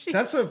 good shit.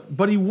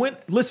 But he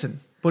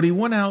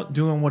went out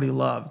doing what he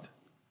loved,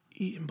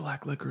 eating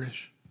black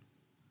licorice.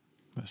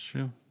 That's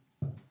true.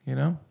 You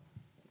know?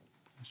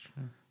 That's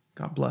true.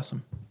 God bless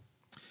him.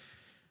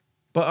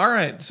 But all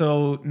right,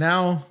 so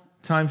now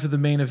time for the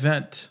main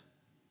event.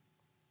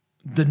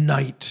 The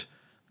night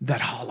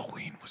that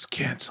Halloween was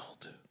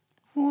canceled.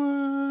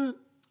 What?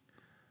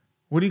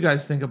 What do you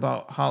guys think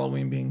about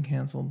Halloween being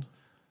canceled?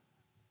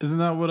 Isn't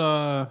that what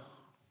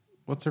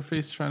what's her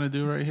face trying to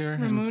do right here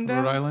in Raimundo?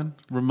 Rhode Island?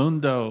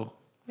 Raimundo.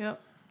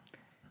 Yep.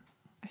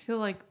 I feel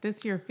like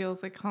this year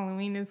feels like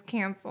Halloween is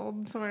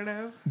canceled, sort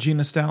of.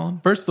 Gina Stalin?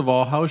 First of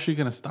all, how is she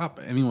going to stop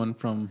anyone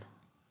from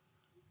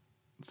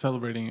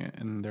celebrating it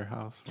in their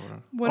house?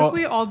 Or What if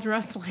we all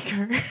dress like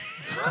her?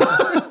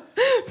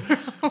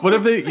 What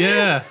if they?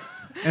 Yeah,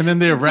 and then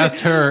they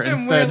arrest her and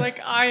instead. we're like,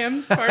 I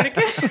am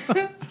Spartacus.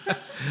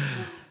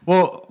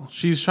 Well,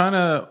 she's trying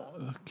to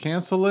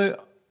cancel it,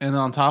 and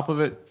on top of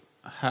it,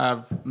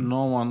 have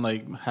no one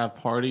have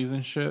parties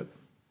and shit.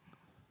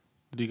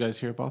 Did you guys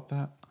hear about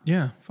that?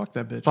 Yeah, fuck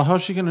that bitch. But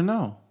how's she gonna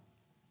know?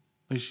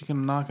 Like she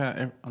can knock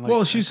out.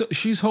 Well,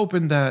 she's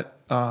hoping that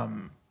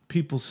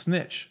people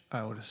snitch,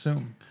 I would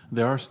assume.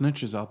 There are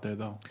snitches out there,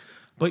 though.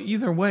 But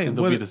either way, And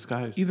they'll be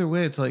disguised. Either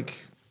way, it's like,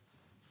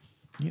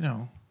 you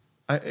know,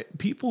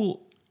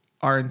 people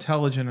are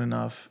intelligent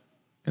enough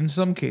in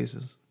some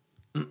cases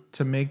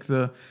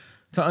to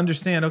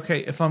understand. Okay,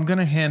 if I'm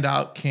gonna hand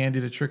out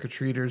candy to trick or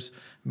treaters,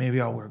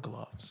 maybe I'll wear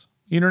gloves.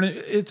 You know,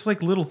 it's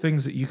like little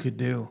things that you could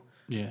do.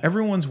 Yeah.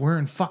 Everyone's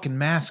wearing fucking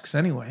masks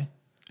anyway.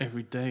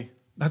 Every day.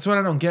 That's what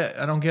I don't get.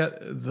 I don't get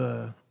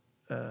the,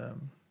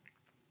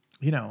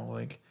 you know,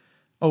 like,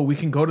 oh, we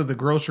can go to the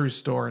grocery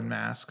store in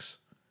masks,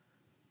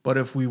 but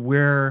if we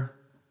wear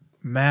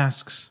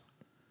masks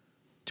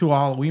to a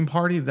Halloween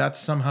party, that's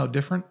somehow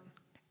different.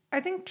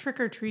 I think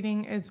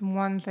trick-or-treating is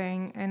one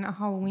thing and a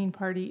Halloween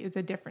party is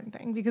a different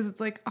thing because it's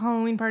like a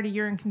Halloween party,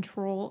 you're in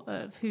control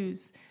of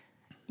who's,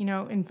 you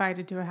know,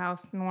 invited to a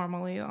house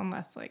normally,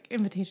 unless like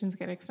invitations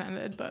get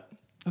extended. But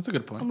that's a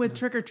good point. With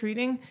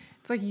trick-or-treating,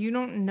 it's like you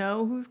don't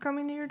know who's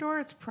coming to your door.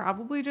 It's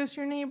probably just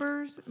your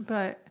neighbors,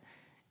 but,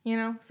 you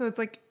know, so it's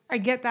like I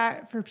get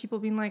that for people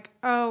being like,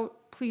 oh,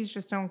 please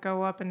just don't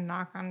go up and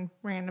knock on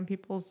random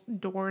people's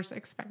doors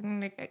expecting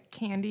to get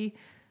candy.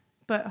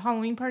 But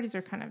Halloween parties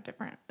are kind of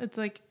different. It's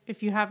like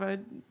if you have a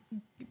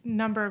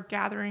number of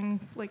gathering,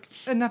 like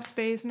enough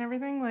space and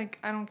everything, like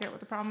I don't get what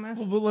the problem is.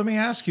 Well, but let me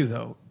ask you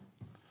though,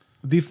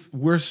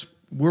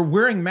 we're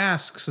wearing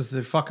masks as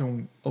they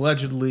fucking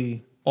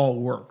allegedly all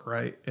work,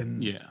 right?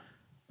 And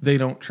they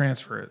don't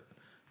transfer it.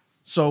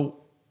 So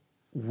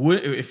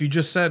if you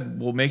just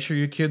said, well, make sure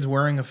your kid's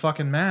wearing a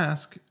fucking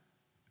mask,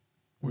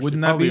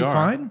 wouldn't that be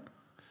fine?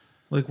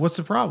 Like, what's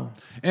the problem?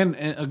 And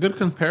a good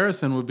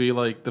comparison would be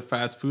like the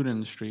fast food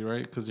industry,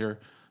 right? Because you're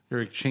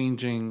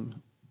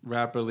exchanging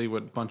rapidly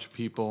with a bunch of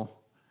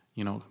people,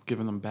 you know,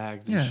 giving them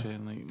bags and shit.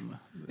 And like,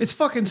 it's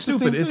fucking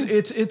stupid.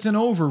 It's an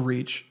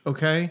overreach,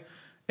 okay?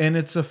 And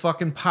it's a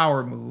fucking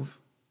power move.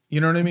 You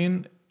know what I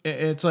mean?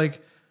 It's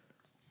like,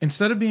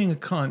 instead of being a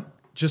cunt,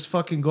 just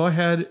fucking go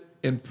ahead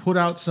and put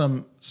out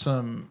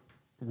some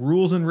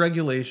rules and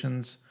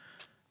regulations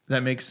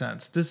that make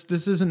sense. This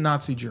isn't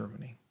Nazi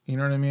Germany. You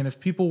know what I mean? If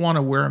people want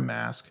to wear a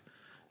mask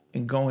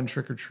and go and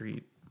trick or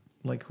treat,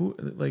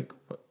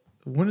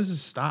 when does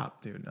this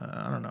stop, dude?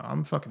 I don't know.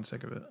 I'm fucking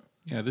sick of it.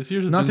 Yeah, this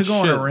year's not been to go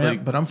on shit, a rant,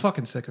 like, but I'm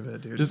fucking sick of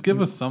it, dude. Just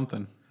give us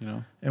something, you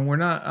know.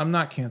 And I'm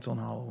not canceling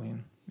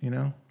Halloween. You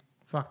know,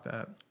 fuck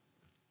that.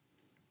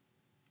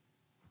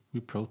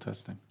 We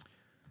protesting.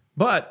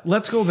 But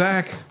let's go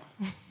back.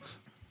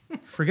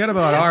 Forget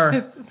about our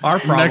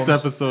problems. Next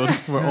episode,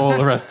 we're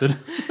all arrested.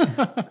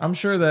 I'm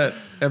sure that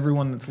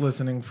everyone that's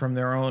listening from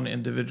their own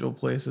individual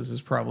places is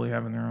probably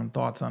having their own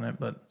thoughts on it.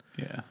 But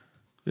yeah,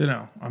 you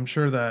know, I'm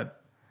sure that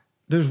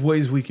there's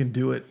ways we can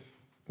do it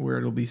where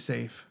it'll be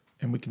safe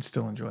and we can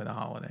still enjoy the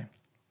holiday.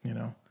 You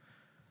know,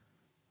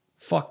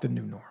 fuck the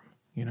new norm.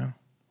 You know.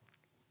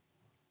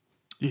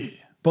 Yeah.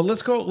 But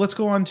let's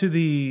go on to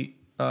the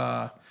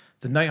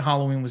night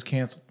Halloween was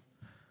canceled.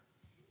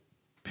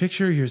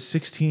 Picture you're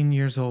 16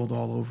 years old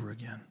all over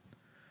again.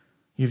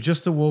 You've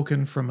just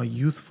awoken from a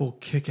youthful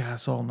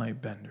kick-ass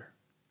all-night bender.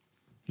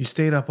 You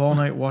stayed up all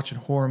night watching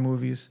horror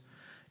movies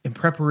in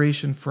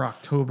preparation for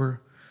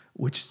October,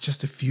 which is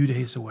just a few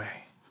days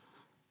away.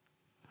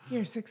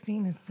 Your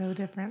 16 is so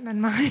different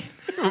than mine.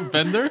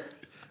 Bender?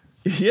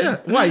 Yeah.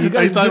 Why? You guys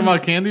are you talking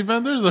about candy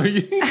benders? Or are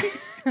you?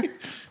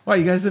 Why,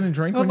 you guys didn't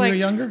drink when you were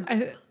younger?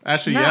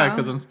 Actually, no. yeah,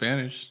 because I'm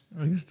Spanish.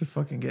 I used to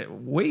fucking get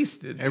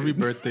wasted. Every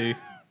birthday.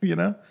 You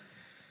know?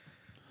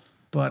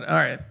 But, all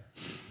right.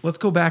 Let's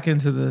go back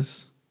into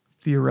this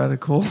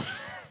theoretical.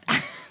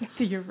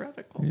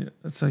 Theoretical. Yeah,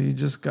 so you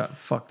just got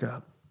fucked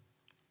up.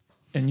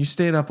 And you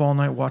stayed up all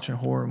night watching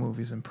horror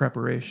movies in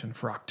preparation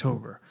for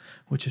October,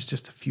 which is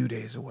just a few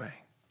days away.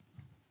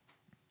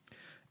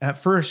 At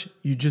first,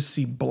 you just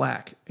see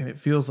black, and it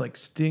feels like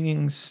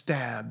stinging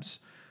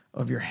stabs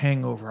of your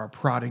hangover are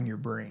prodding your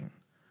brain.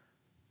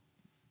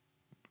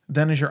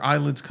 Then as your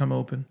eyelids come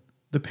open,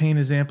 the pain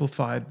is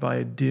amplified by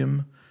a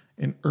dim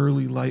and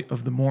early light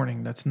of the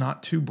morning that's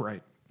not too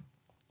bright,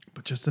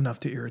 but just enough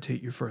to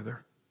irritate you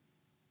further.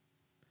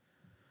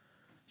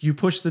 You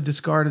push the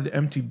discarded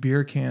empty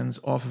beer cans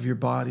off of your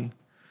body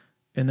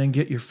and then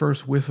get your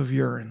first whiff of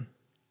urine.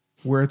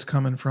 Where it's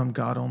coming from,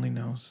 God only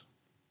knows.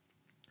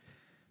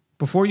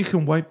 Before you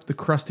can wipe the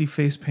crusty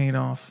face paint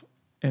off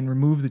and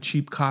remove the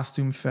cheap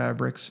costume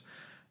fabrics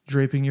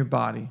draping your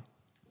body,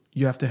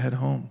 you have to head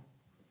home.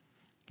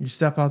 You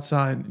step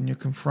outside and you're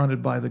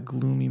confronted by the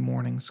gloomy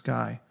morning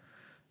sky.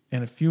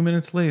 And a few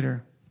minutes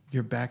later,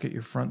 you're back at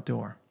your front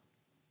door.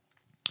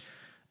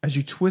 As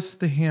you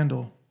twist the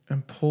handle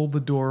and pull the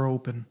door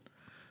open,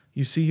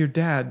 you see your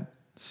dad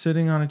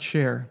sitting on a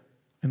chair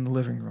in the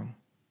living room.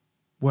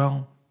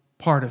 Well,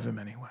 part of him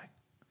anyway.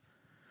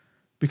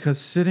 Because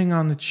sitting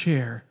on the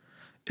chair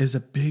is a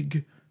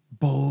big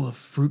bowl of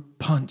fruit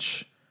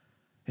punch,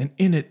 and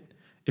in it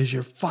is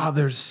your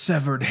father's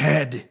severed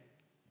head.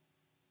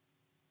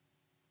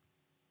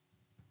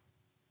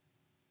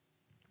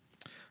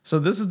 So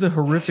this is the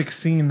horrific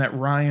scene that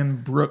Ryan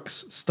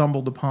Brooks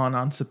stumbled upon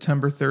on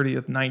September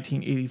 30th,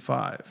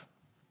 1985.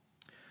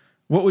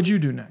 What would you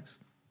do next?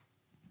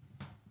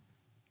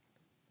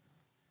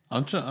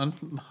 I'm trying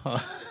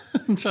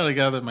to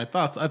gather my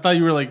thoughts. I thought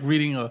you were like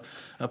reading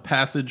a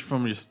passage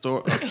from your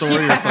story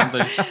or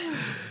something.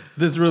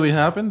 This really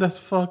happened? That's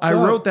fucked up. I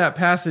wrote that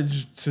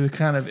passage to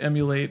kind of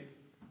emulate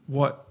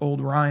what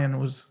old Ryan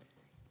was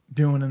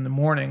doing in the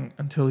morning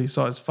until he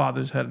saw his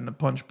father's head in a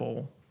punch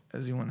bowl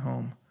as he went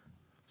home.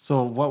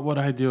 So what would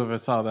I do if I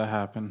saw that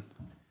happen?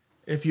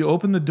 If you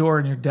open the door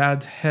and your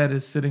dad's head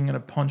is sitting in a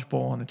punch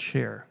bowl on a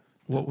chair,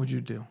 what would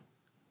you do?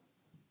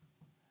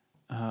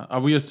 Are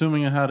we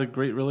assuming I had a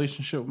great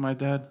relationship with my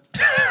dad?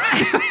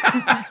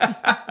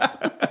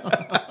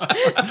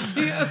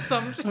 The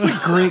assumption.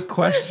 That's a great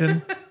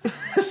question.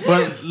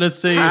 But let's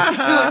say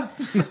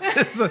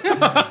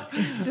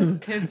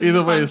Just piss.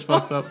 either way is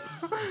fucked up.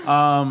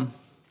 I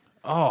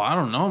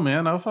don't know,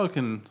 man. I'll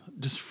fucking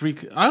just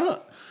freak.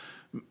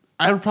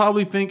 I would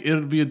probably think it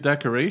would be a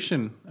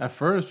decoration at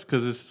first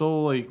because it's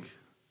so like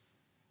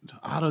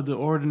out of the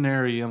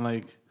ordinary and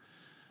like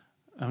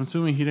I'm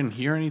assuming he didn't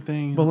hear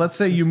anything. But let's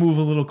say you move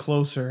a little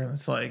closer and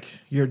it's like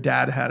your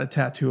dad had a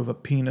tattoo of a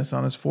penis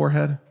on his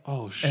forehead.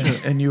 Oh,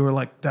 shit. And you were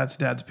like, that's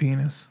dad's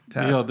penis.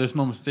 Yo, there's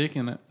no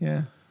mistaking it.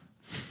 Yeah.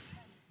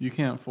 You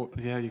can't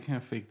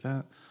fake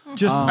that.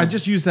 I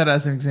just use that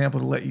as an example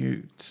to let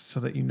you, so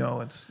that you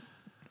know it's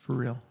for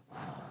real.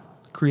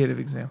 Creative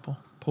example.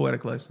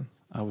 Poetic license.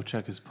 I would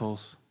check his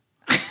pulse.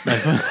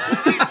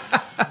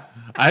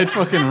 I'd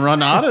fucking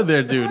run out of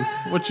there, dude.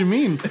 What you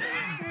mean?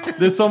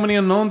 There's so many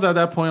unknowns at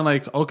that point.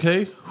 Like,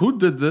 okay, who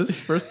did this?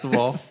 First of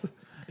all,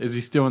 is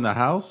he still in the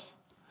house?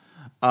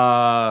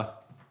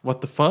 What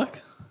the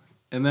fuck?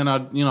 And then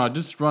I'd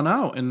just run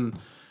out and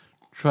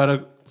try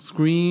to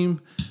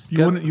scream.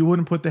 You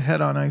wouldn't put the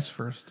head on ice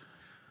first,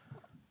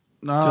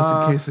 just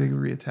in case they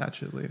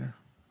reattach it later.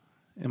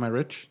 Am I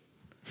rich?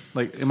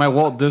 Like, am I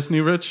Walt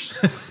Disney rich?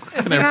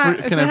 Can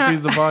I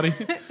freeze the body?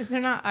 Is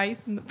there not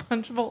ice in the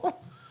punch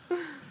bowl?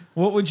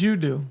 What would you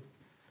do?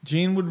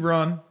 Gene would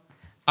run.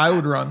 I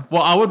would run.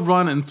 Well, I would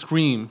run and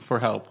scream for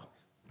help.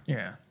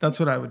 Yeah, that's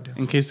what I would do.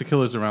 In case the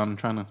killer's around and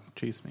trying to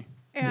chase me.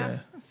 Yeah.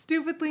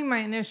 Stupidly, my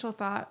initial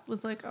thought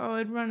was like, oh,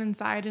 I'd run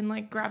inside and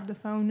like grab the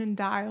phone and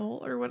dial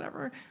or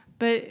whatever.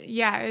 But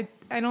yeah,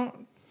 I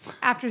don't,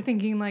 after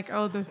thinking like,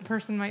 oh, the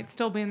person might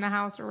still be in the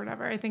house or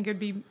whatever, I think it'd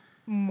be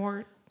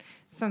more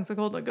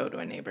sensible to go to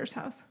a neighbor's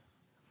house.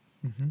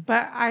 Mm-hmm.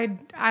 But I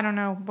don't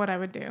know what I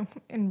would do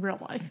in real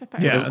life if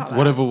I saw that.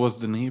 What if it was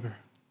the neighbor?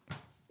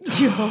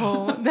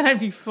 Yo, then I'd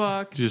be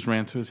fucked. Just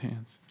ran to his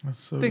hands.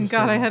 Thank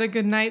God I had a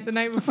good night the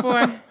night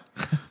before.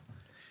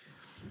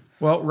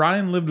 Well,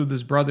 Ryan lived with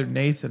his brother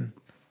Nathan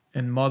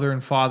and mother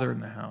and father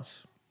in the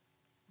house.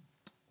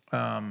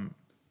 And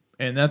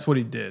that's what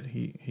he did.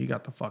 He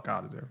got the fuck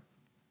out of there.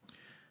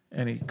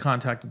 And he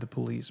contacted the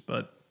police.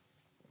 But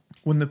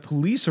when the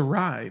police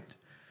arrived,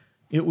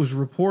 it was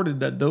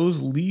reported that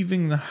those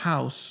leaving the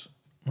house,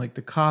 like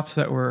the cops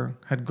that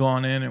had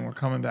gone in and were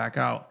coming back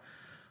out,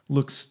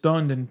 looked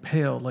stunned and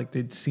pale like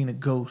they'd seen a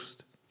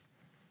ghost.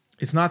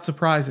 It's not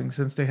surprising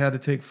since they had to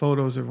take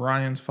photos of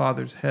Ryan's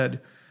father's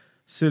head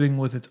sitting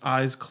with its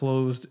eyes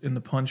closed in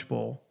the punch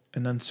bowl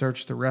and then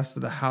search the rest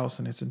of the house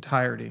in its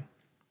entirety.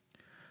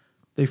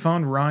 They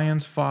found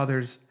Ryan's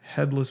father's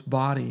headless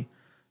body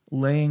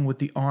laying with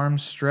the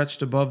arms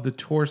stretched above the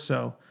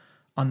torso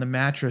on the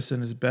mattress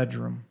in his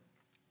bedroom.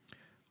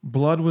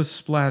 Blood was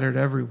splattered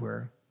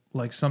everywhere,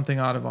 like something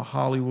out of a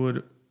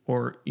Hollywood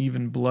or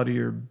even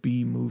bloodier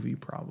B movie,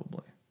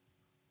 probably.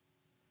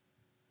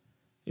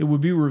 It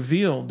would be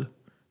revealed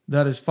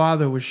that his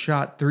father was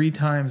shot 3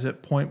 times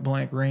at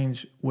point-blank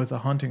range with a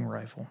hunting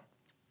rifle.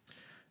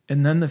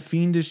 And then the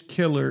fiendish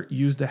killer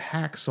used a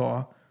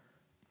hacksaw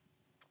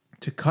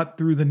to cut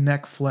through the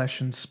neck flesh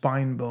and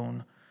spine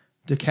bone,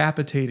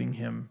 decapitating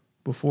him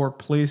before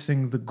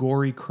placing the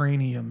gory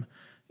cranium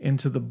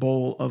into the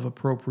bowl of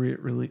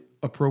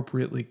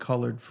appropriately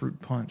colored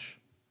fruit punch.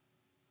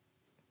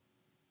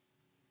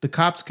 The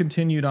cops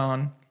continued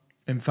on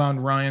and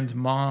found Ryan's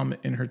mom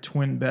in her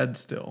twin bed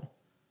still,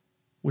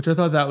 which I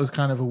thought that was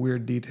kind of a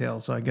weird detail,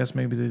 so I guess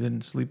maybe they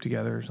didn't sleep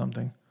together or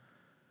something.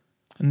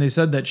 And they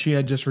said that she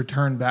had just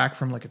returned back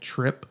from like a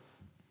trip,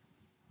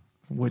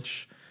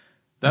 which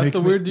that's the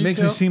weird detail. Makes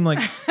me seem like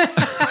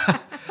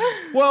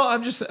well,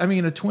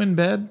 a twin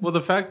bed. Well, the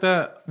fact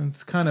that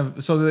it's kind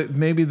of so that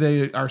maybe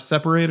they are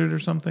separated or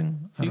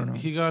something. I don't know.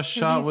 He got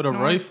shot with a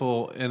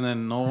rifle, and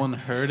then no one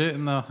heard it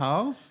in the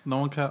house. No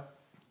one kept.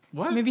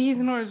 What? Maybe he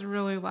snores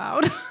really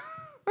loud.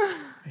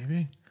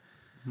 Maybe.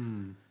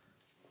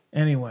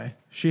 Anyway,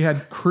 she had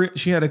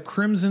a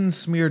crimson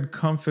smeared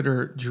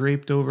comforter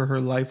draped over her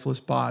lifeless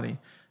body,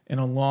 and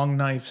a long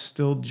knife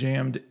still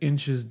jammed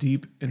inches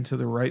deep into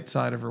the right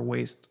side of her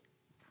waist.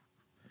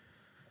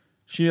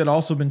 She had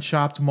also been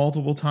chopped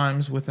multiple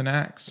times with an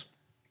axe,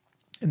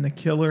 and the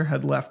killer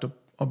had left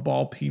a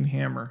ball-peen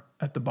hammer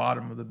at the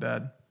bottom of the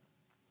bed.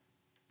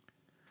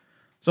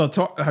 So,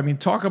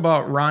 talk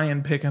about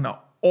Ryan picking an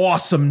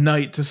awesome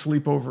night to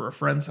sleep over a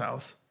friend's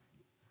house.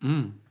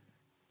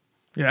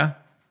 Yeah?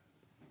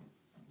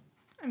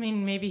 I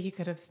mean, maybe he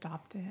could have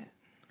stopped it.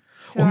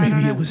 So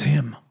maybe it was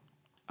him.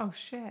 Oh,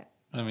 shit.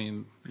 I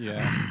mean,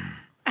 yeah.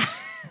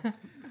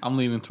 I'm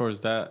leaning towards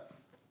that.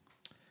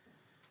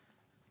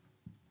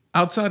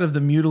 Outside of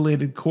the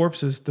mutilated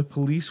corpses, the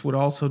police would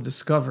also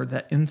discover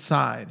that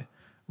inside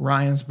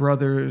Ryan's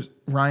brother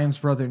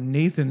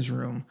Nathan's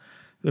room,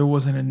 there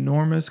was an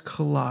enormous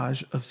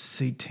collage of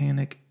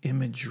satanic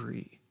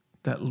imagery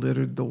that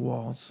littered the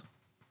walls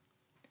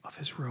of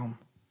his room.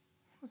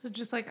 Was it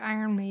just like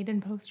Iron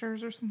Maiden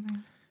posters or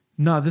something?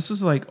 No, this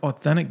was like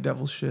authentic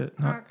devil shit,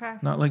 Okay.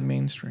 not like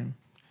mainstream.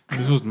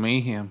 This was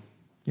mayhem.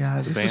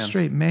 Yeah, this was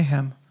straight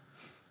mayhem.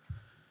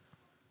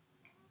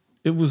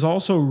 It was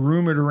also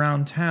rumored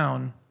around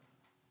town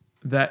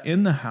that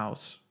in the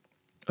house,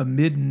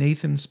 amid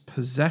Nathan's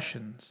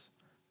possessions,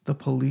 the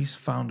police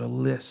found a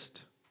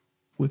list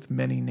with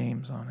many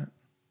names on it.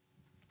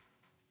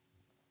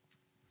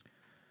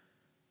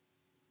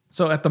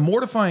 So at the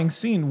mortifying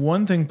scene,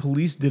 one thing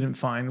police didn't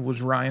find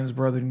was Ryan's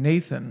brother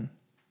Nathan.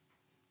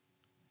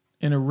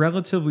 In a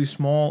relatively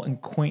small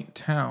and quaint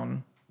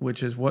town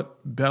which is what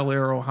Bel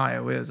Air,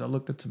 Ohio is. I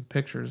looked at some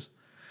pictures.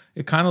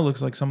 It kind of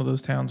looks like some of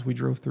those towns we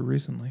drove through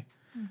recently.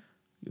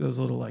 Those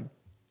little like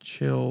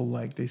chill,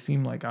 like they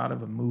seem like out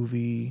of a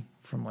movie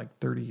from like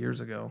 30 years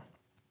ago.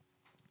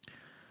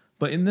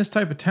 But in this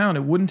type of town,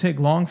 it wouldn't take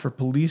long for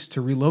police to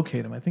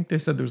relocate him. I think they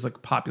said there was like a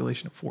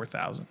population of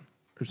 4,000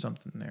 or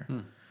something there.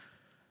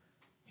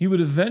 He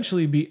would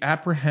eventually be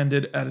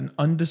apprehended at an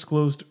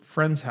undisclosed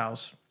friend's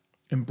house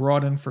and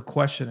brought in for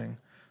questioning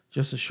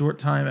just a short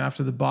time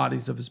after the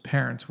bodies of his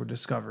parents were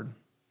discovered.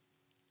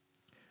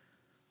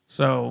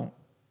 So,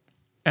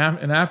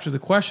 and after the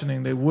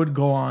questioning, they would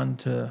go on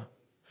to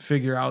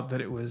figure out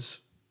that it was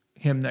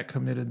him that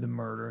committed the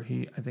murder.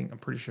 I'm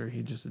pretty sure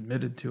he just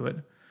admitted to it.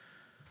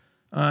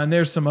 And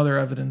there's some other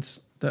evidence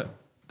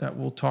that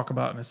we'll talk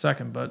about in a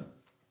second, but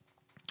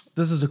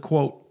this is a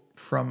quote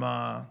from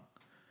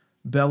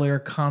Bel Air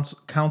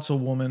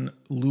Councilwoman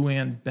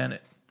Luann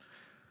Bennett.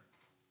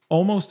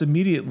 Almost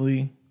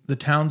immediately, the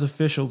town's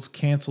officials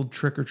canceled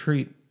Trick or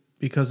Treat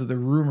because of the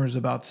rumors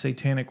about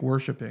satanic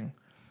worshiping,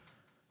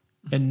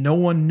 and no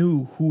one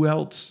knew who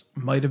else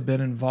might have been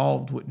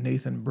involved with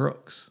Nathan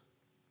Brooks.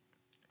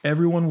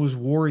 Everyone was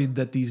worried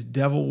that these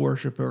devil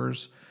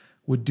worshippers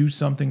would do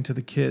something to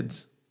the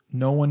kids.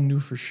 No one knew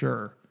for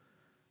sure.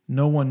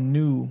 No one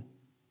knew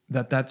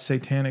that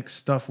satanic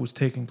stuff was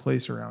taking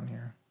place around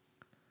here.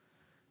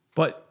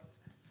 But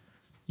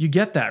you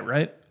get that,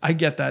 right? I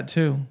get that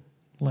too.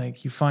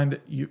 Like you find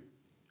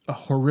a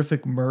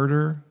horrific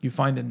murder. You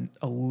find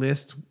a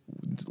list.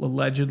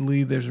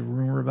 Allegedly, there's a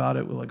rumor about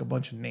it with like a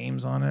bunch of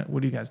names on it.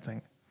 What do you guys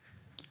think?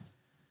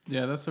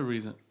 Yeah, that's a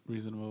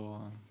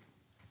reasonable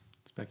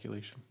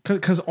speculation.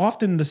 Because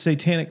often the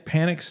satanic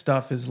panic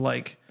stuff is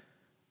like,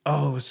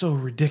 oh, it's so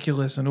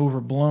ridiculous and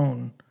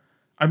overblown.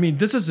 I mean,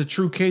 this is a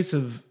true case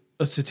of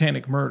a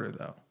satanic murder,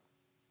 though.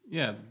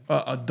 Yeah.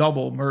 A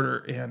double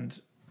murder, and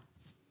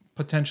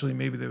potentially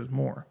maybe there was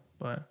more.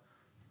 But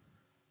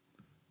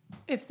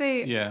if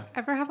they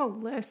ever have a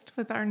list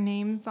with our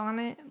names on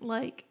it,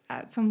 like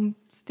at some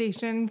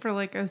station for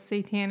like a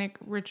satanic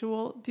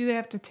ritual, do they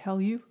have to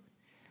tell you?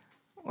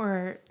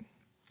 Or...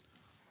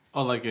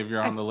 Oh, like if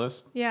you're on the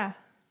list? Yeah.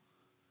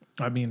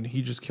 I mean,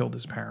 he just killed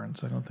his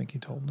parents. I don't think he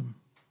told them.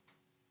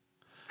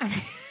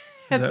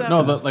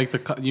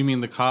 You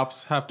mean the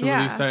cops have to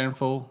release that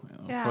info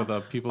for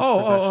the people's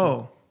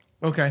protection?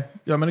 Okay.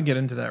 Yeah, I'm going to get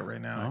into that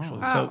right now,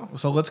 actually.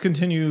 So let's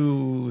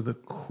continue the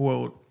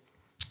quote.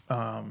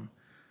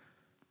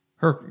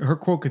 Her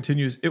quote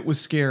continues, "It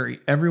was scary.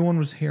 Everyone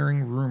was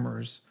hearing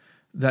rumors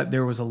that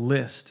there was a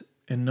list,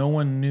 and no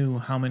one knew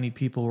how many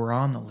people were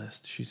on the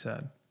list," she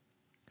said.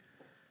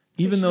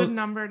 Even though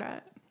numbered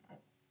it.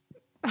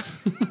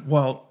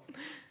 Well,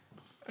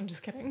 I'm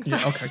just kidding.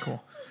 Yeah, okay,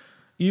 cool.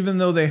 Even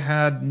though they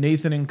had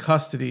Nathan in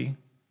custody,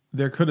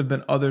 there could have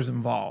been others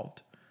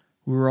involved.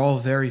 We were all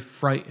very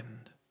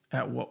frightened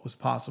at what was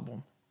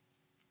possible.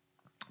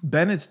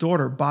 Bennett's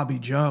daughter, Bobby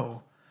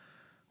Jo,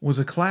 was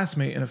a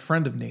classmate and a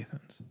friend of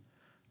Nathan's.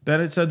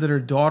 Bennett said that her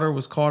daughter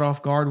was caught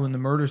off guard when the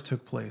murders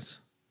took place.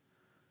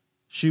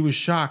 She was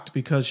shocked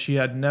because she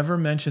had never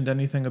mentioned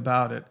anything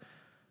about it.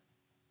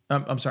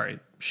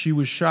 She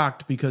was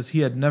shocked because he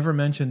had never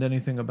mentioned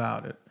anything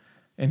about it,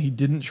 and he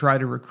didn't try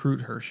to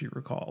recruit her, she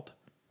recalled.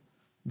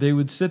 They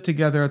would sit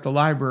together at the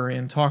library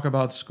and talk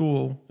about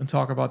school and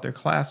talk about their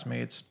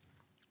classmates,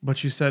 but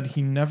she said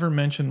he never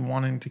mentioned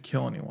wanting to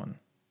kill anyone.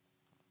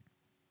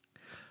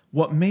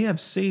 What may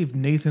have saved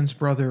Nathan's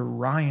brother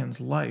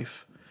Ryan's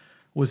life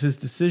was his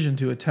decision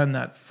to attend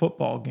that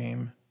football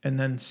game and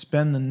then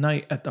spend the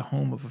night at the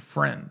home of a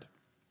friend.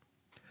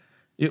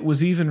 It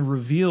was even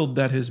revealed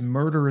that his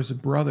murderous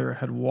brother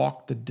had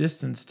walked the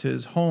distance to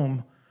his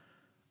home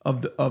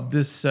of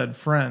this said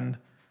friend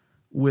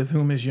with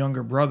whom his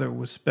younger brother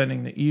was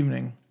spending the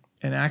evening,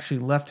 and actually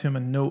left him a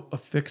note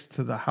affixed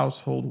to the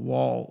household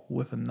wall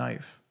with a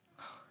knife.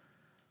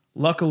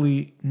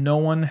 Luckily, no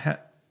one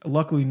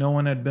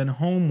had been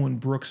home when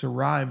Brooks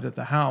arrived at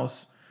the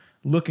house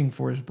looking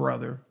for his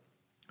brother,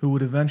 who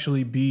would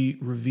eventually be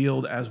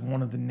revealed as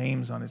one of the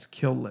names on his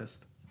kill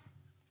list.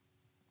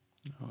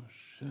 Oh,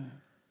 shit.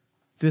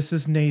 "This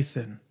is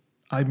Nathan.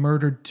 I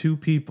murdered 2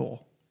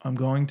 people. I'm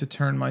going to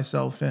turn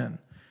myself in,"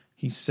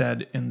 he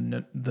said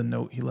in the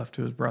note he left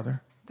to his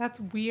brother. That's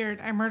weird.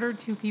 I murdered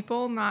 2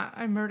 people, not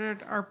I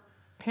murdered our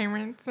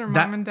parents or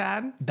mom and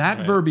dad. That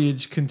right.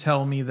 Verbiage can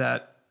tell me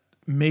that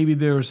maybe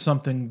there was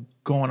something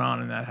going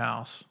on in that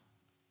house.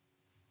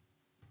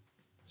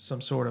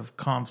 Some sort of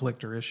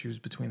conflict or issues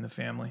between the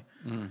family.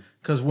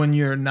 Because when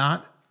you're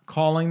not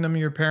calling them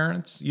your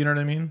parents, you know what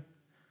I mean?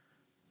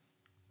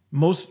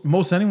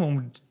 Most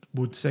anyone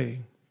would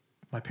say,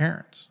 my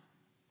parents.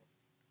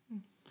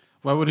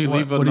 Why would he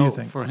leave a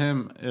note for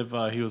him if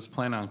he was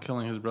planning on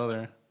killing his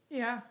brother?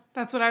 Yeah,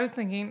 that's what I was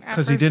thinking.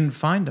 Because he didn't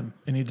find him,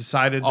 and he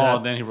decided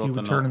that then he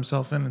would turn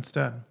himself in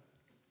instead.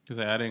 He's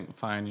like, I didn't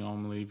find you,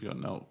 I'm going to leave you a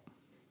note.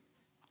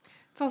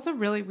 It's also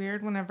really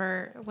weird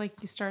whenever like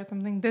you start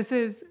something. This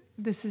is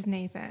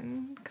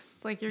Nathan, because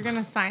it's like you're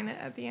gonna sign it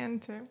at the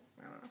end too.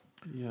 I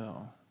don't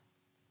know.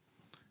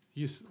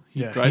 He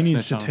Yeah, he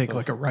needs to take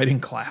like a writing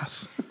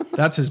class.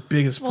 That's his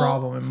biggest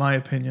problem, in my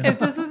opinion. If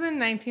this was in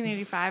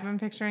 1985, I'm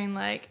picturing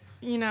like,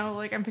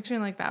 I'm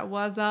picturing like that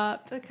Was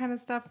Up, the kind of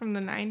stuff from the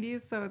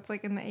 90s. So it's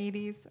like in the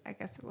 80s. I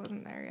guess it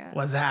wasn't there yet.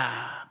 What's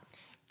up?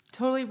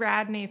 Totally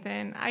rad,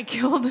 Nathan. I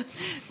killed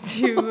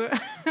two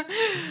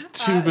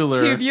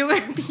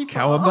tubular people.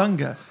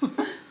 Cowabunga.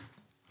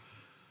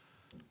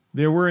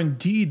 There were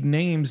indeed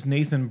names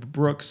Nathan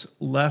Brooks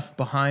left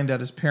behind at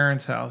his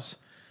parents' house,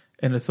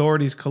 and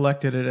authorities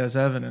collected it as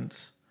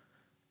evidence.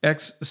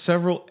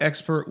 Several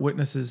expert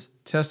witnesses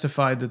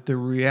testified that the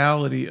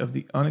reality of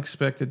the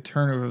unexpected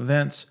turn of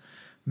events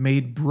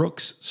made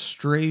Brooks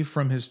stray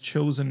from his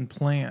chosen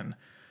plan,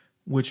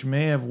 which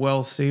may have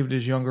well saved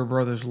his younger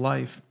brother's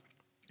life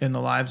and the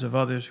lives of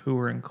others who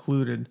were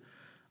included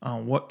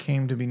on what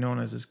came to be known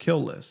as his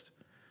kill list.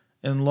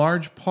 In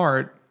large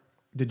part,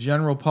 the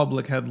general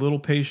public had little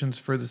patience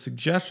for the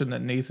suggestion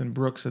that Nathan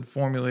Brooks had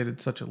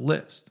formulated such a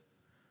list.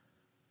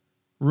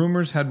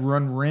 Rumors had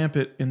run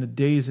rampant in the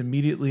days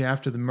immediately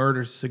after the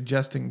murders,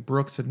 suggesting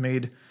Brooks had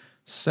made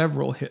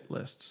several hit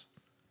lists.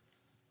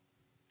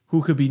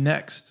 Who could be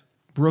next?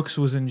 Brooks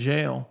was in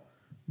jail,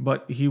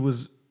 but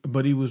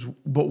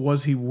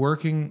was he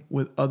working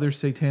with other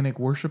satanic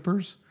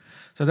worshipers?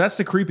 So that's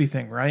the creepy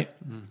thing, right?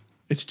 Mm.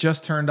 It's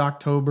just turned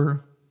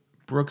October.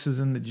 Brooks is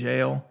in the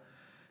jail.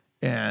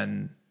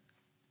 And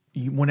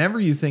whenever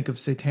you think of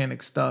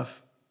satanic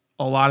stuff,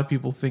 a lot of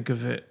people think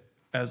of it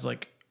as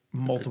like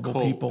multiple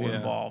people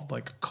involved,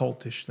 like a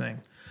cultish thing.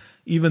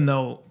 Even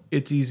though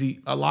it's easy,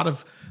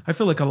 I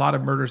feel like a lot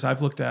of murders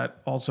I've looked at,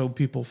 also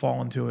people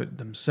fall into it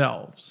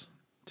themselves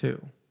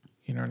too.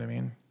 You know what I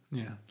mean?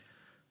 Yeah.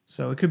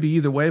 So it could be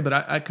either way, but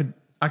I could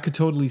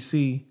totally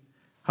see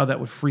how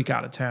that would freak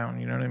out of town.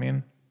 You know what I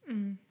mean?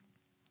 Mm.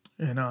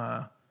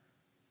 And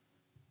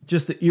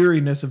just the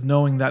eeriness of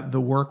knowing that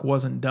the work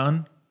wasn't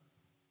done.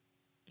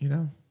 You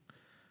know?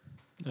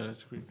 Yeah,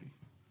 that's creepy.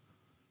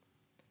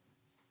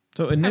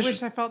 So I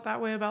wish I felt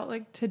that way about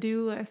like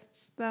to-do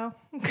lists though,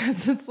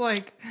 because it's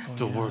like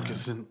the work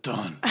isn't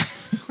done.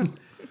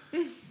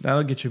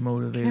 That'll get you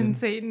motivated. Can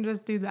Satan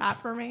just do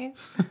that for me?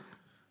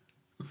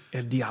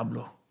 El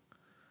Diablo.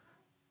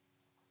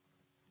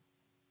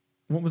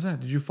 What was that?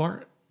 Did you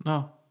fart?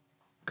 No.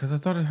 Because I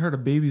thought I heard a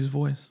baby's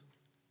voice.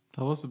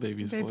 That was the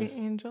baby's voice.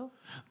 Baby angel.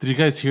 Did you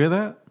guys hear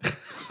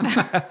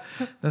that?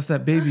 That's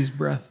that baby's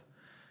breath.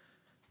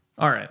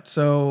 All right.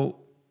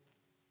 So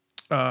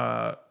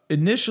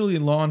initially,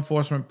 law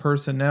enforcement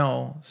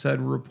personnel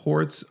said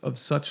reports of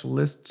such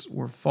lists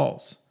were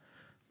false.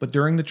 But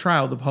during the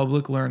trial, the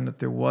public learned that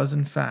there was,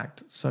 in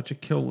fact, such a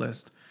kill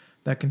list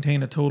that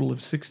contained a total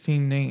of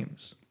 16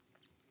 names.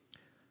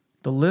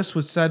 The list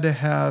was said to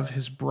have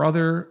his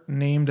brother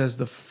named as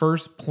the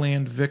first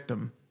planned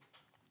victim.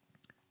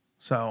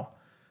 So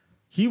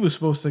he was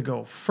supposed to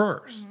go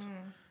first.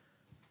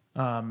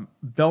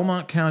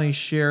 Belmont County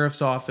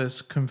Sheriff's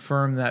Office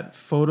confirmed that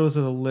photos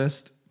of the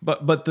list.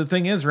 But the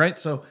thing is, right?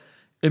 So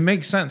it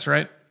makes sense,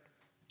 right?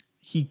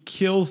 He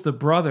kills the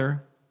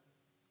brother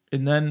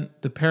and then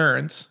the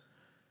parents,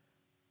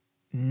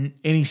 and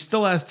he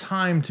still has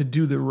time to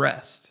do the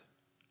rest.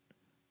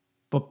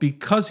 But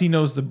because he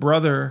knows the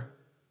brother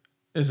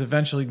is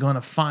eventually going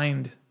to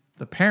find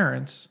the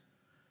parents,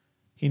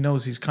 he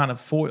knows he's kind of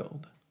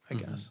foiled, I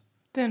guess.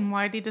 Then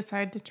why did he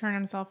decide to turn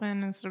himself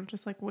in instead of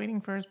just like waiting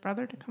for his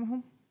brother to come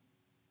home?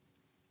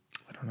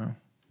 I don't know.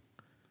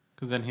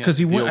 Because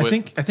he went.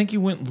 I think he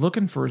went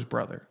looking for his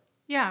brother.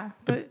 Yeah,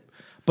 but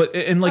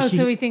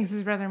so he thinks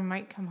his brother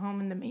might come home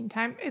in the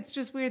meantime. It's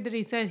just weird that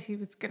he says he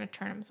was going to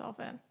turn himself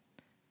in.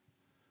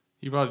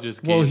 He probably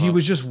just he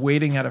was just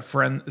waiting at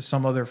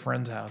some other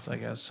friend's house, I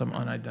guess, some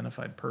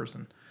unidentified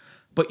person.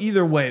 But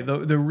either way,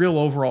 the real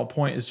overall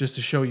point is just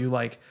to show you,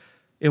 like,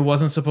 it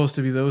wasn't supposed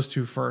to be those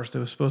two first. It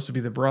was supposed to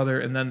be the brother,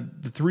 and then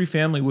the three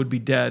family would be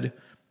dead,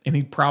 and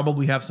he'd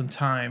probably have some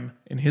time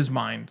in his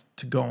mind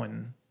to go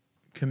and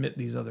commit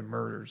these other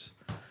murders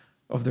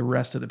of the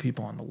rest of the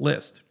people on the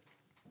list.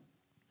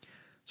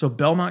 So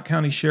Belmont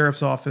County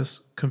Sheriff's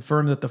Office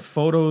confirmed that the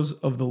photos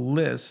of the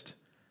list,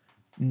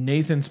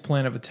 Nathan's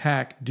plan of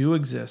attack, do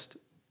exist,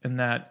 and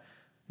that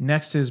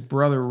next to his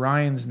brother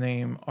Ryan's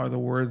name are the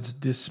words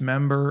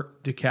dismember,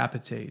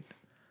 decapitate.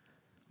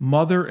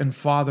 Mother and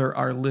father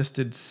are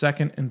listed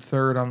second and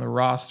third on the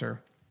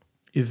roster.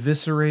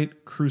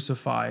 Eviscerate,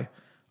 crucify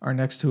are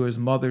next to his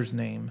mother's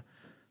name.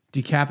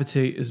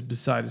 Decapitate is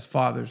beside his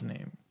father's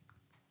name.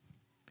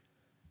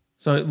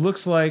 So it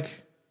looks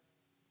like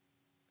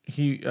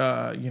he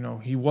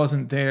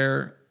wasn't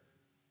there.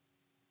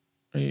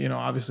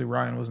 Obviously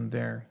Ryan wasn't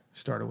there.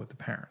 Started with the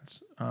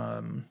parents.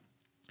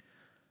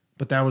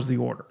 But that was the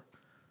order.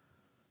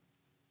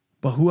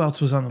 But who else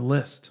was on the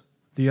list?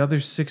 The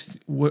other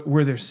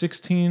were there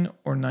 16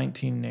 or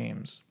 19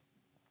 names?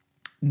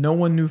 No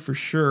one knew for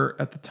sure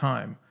at the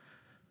time.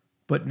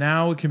 But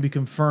now it can be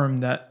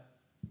confirmed that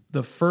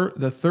the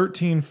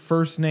 13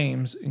 first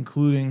names,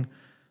 including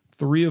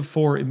 3 of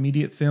 4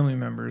 immediate family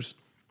members,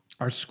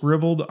 are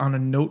scribbled on a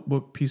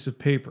notebook piece of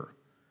paper.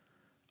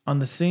 On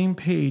the same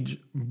page,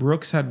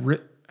 Brooks had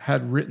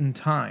had written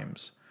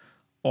times,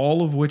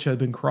 all of which had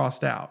been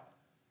crossed out.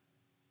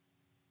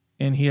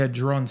 And he had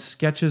drawn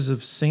sketches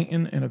of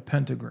Satan in a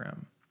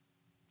pentagram.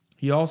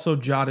 He also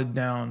jotted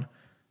down,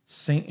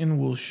 "Satan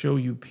will show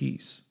you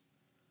peace,"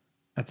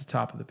 at the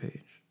top of the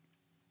page.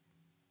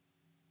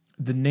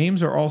 The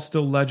names are all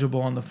still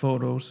legible on the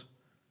photos,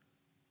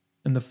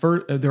 and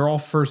they're all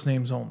first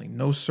names only.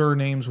 No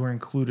surnames were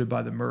included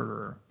by the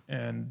murderer.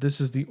 And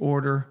this is the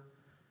order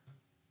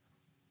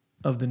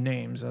of the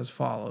names as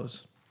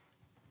follows: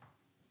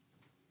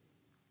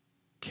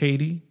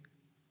 Katie,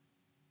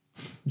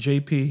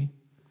 JP,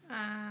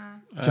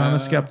 John the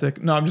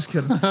Skeptic. No, I'm just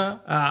kidding.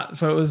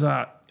 So it was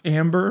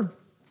Amber,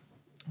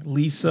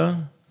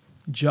 Lisa,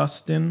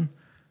 Justin,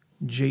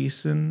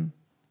 Jason,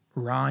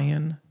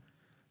 Ryan,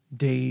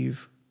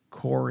 Dave,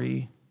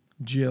 Corey,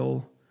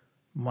 Jill,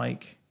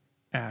 Mike,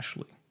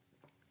 Ashley.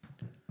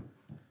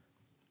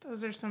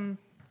 Those are some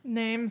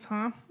names,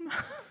 huh?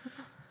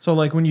 So,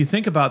 like, when you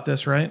think about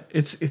this, right,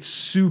 it's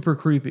super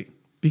creepy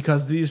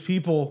because these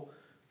people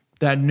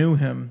that knew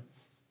him,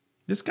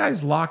 this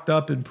guy's locked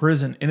up in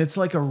prison, and it's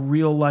like a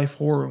real life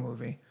horror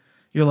movie.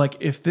 You're like,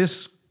 if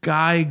this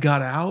guy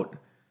got out,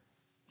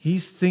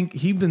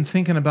 he'd been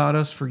thinking about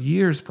us for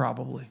years,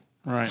 probably.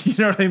 Right. You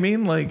know what I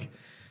mean? Like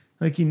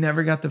he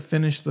never got to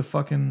finish the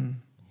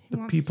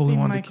people he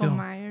wanted to kill. Michael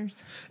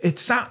Myers.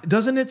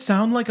 Doesn't it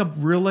sound like a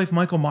real life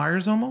Michael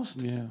Myers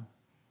almost? Yeah.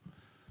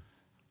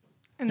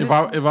 And if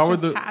I were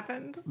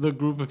happened. the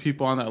group of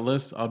people on that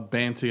list, I'd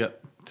band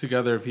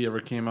together if he ever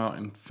came out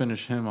and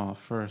finish him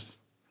off first.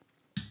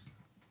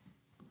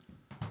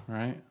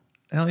 Right?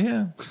 Hell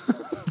yeah.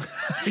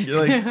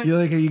 You're like,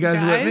 are you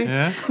guys with me?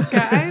 Yeah.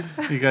 Guys?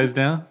 You guys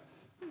down?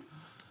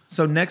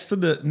 So next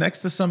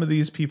to some of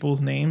these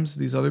people's names,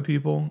 these other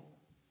people,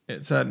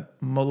 it said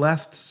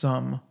molest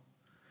some.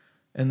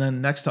 And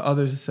then next to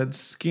others, it said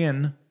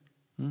skin.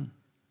 And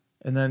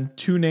then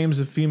two names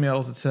of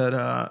females, it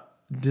said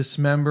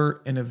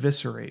dismember and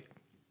eviscerate.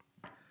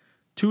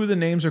 Two of the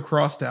names are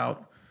crossed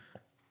out,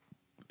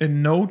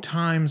 and no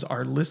times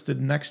are listed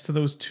next to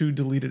those two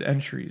deleted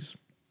entries.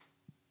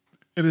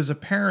 It is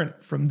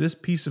apparent from this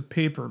piece of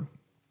paper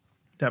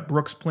that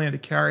Brooks planned to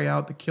carry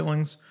out the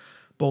killings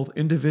both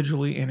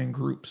individually and in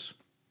groups.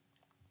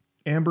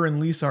 Amber and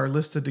Lisa are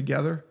listed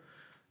together,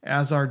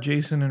 as are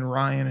Jason and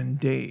Ryan and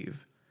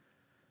Dave.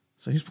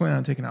 So he's planning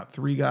on taking out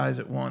 3 guys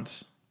at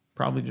once.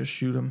 Probably just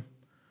shoot them.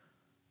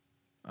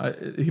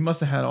 He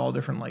must have had all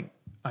different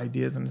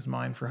ideas in his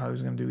mind for how he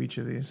was going to do each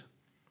of these.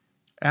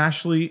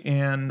 Ashley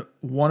and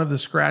one of the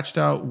scratched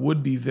out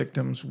would-be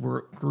victims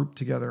were grouped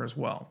together as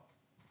well.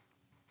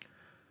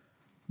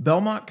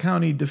 Belmont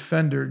County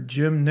Defender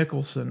Jim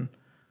Nicholson,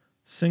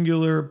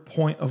 singular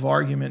point of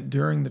argument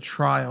during the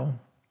trial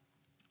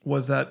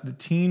was that the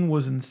teen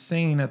was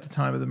insane at the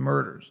time of the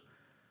murders.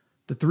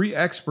 The 3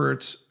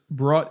 experts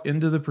brought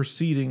into the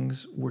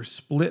proceedings were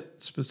split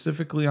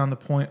specifically on the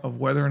point of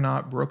whether or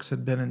not Brooks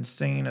had been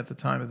insane at the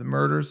time of the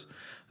murders.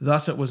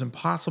 Thus, it was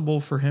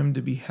impossible for him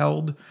to be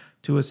held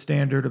to a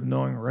standard of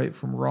knowing right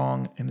from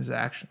wrong in his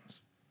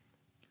actions.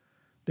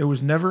 There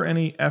was never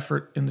any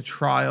effort in the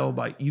trial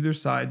by either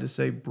side to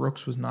say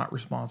Brooks was not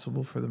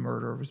responsible for the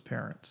murder of his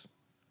parents.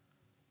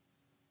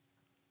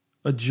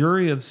 A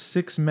jury of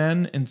 6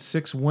 men and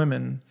 6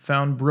 women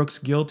found Brooks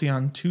guilty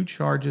on 2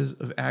 charges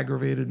of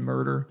aggravated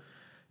murder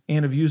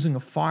and of using a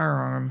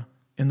firearm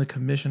in the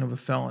commission of a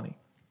felony.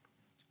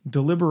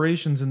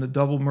 Deliberations in the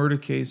double murder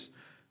case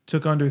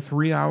took under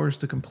 3 hours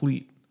to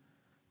complete,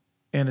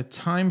 and a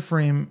time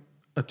frame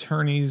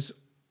attorneys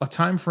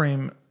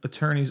often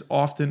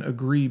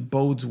agree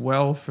bodes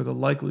well for the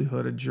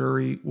likelihood a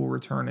jury will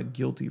return a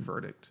guilty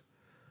verdict.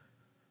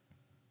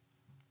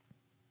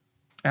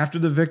 After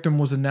the verdict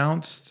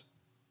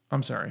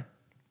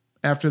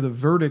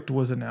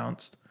was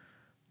announced,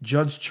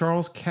 Judge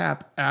Charles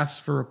Capp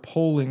asked for a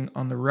polling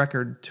on the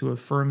record to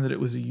affirm that it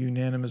was a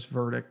unanimous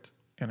verdict,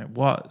 and it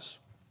was.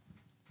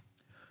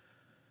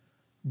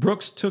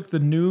 Brooks took the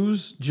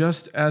news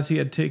just as he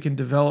had taken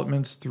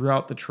developments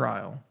throughout the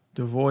trial,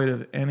 devoid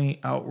of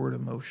any outward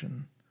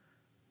emotion.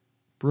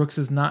 Brooks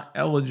is not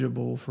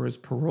eligible for his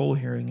parole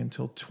hearing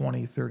until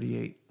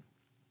 2038.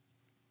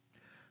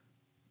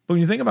 But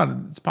when you think about it,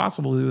 it's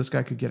possible that this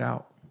guy could get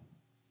out.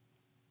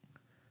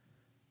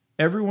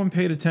 Everyone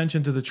paid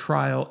attention to the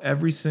trial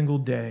every single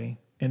day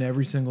in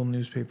every single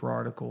newspaper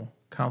article,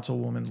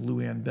 Councilwoman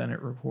Luann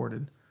Bennett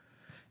reported.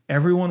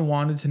 Everyone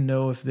wanted to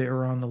know if they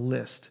were on the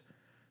list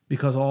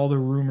because of all the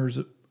rumors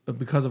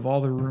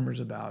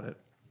about it.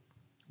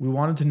 We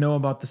wanted to know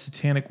about the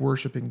satanic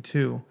worshiping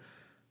too,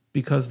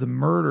 because the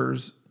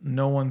murders,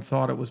 no one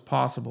thought it was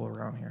possible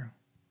around here.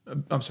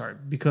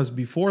 Because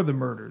before the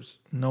murders,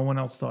 no one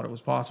else thought it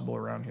was possible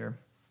around here.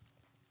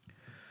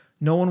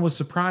 No one was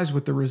surprised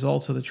with the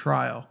results of the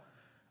trial.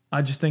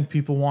 I just think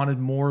people wanted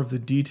more of the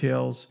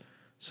details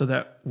so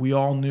that we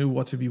all knew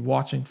what to be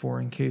watching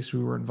for in case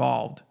we were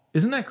involved.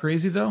 Isn't that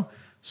crazy, though?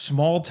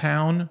 Small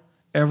town,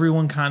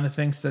 everyone kind of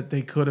thinks that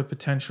they could have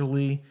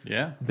potentially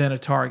been a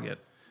target.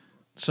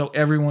 So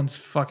everyone's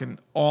fucking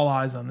all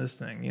eyes on this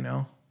thing, you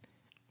know?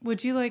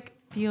 Would you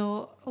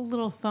feel a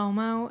little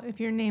FOMO if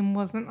your name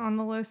wasn't on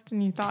the list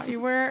and you thought you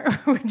were?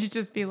 Or would you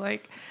just be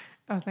like,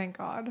 oh, thank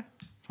God?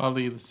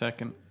 Probably the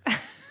second.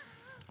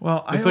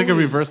 Well, it's like a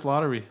reverse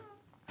lottery.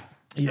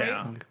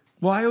 Yeah. Right?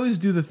 Well, I always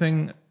do the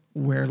thing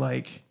where,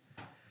 like,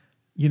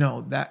 you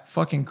know, that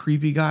fucking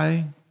creepy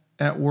guy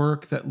at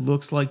work that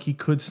looks like he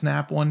could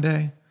snap one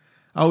day.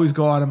 I always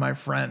go out of my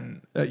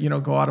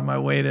go out of my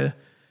way to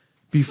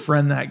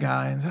befriend that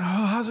guy and say, oh,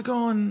 how's it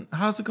going?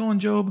 How's it going,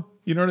 Job?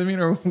 You know what I mean?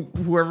 Or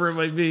whoever it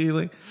might be.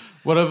 Like,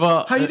 what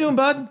about how you doing,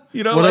 bud?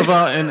 You know, what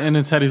about in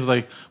his head? He's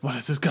like, why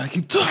does this guy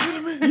keep talking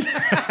to me?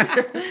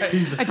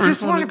 I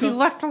just want to be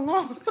left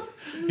alone.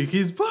 He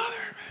keeps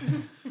bothering me.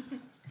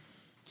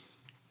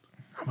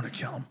 I'm gonna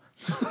kill him.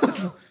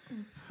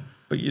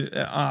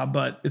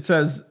 But it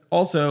says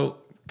also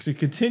to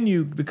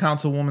continue the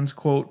councilwoman's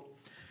quote.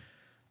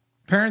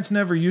 Parents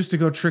never used to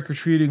go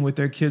trick-or-treating with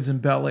their kids in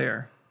Bel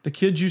Air. The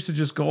kids used to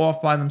just go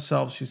off by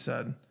themselves, she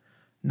said.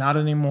 Not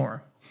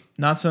anymore.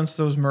 Not since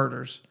those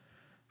murders.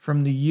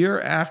 From the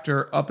year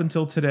after up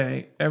until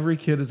today, every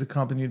kid is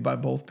accompanied by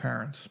both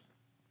parents.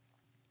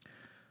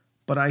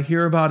 But I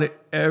hear about it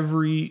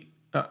every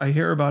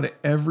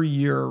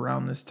year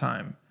around this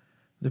time.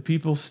 The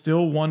people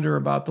still wonder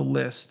about the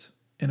list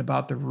and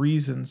about the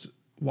reasons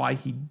why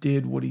he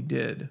did what he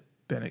did,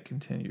 Bennett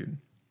continued.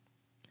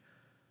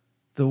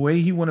 The way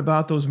he went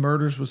about those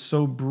murders was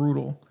so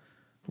brutal,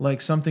 like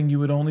something you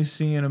would only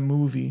see in a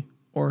movie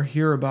or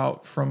hear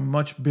about from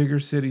much bigger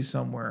city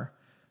somewhere.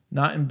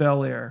 Not in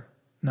Bel Air.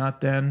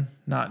 Not then,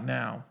 not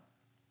now.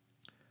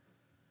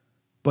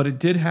 But it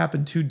did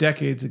happen 2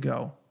 decades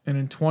ago, and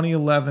in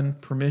 2011,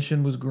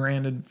 permission was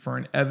granted for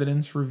an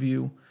evidence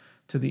review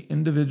to the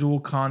individual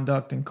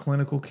conduct and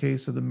clinical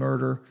case of the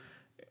murder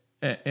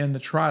and the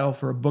trial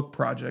for a book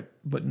project,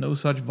 but no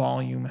such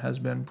volume has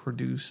been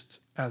produced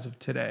as of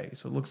today.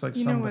 So it looks like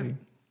somebody... know what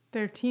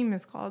their team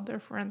is called, their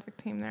forensic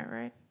team there,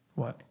 right?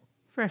 What?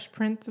 Fresh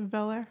Prince of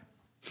Bel Air.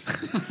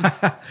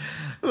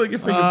 Look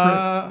at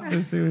fingerprint.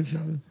 Let's see what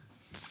you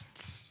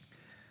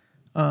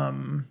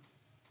did.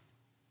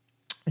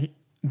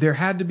 There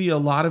had to be a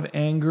lot of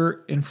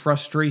anger and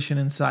frustration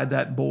inside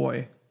that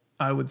boy,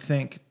 I would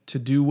think, to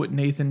do what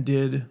Nathan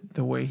did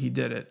the way he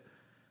did it.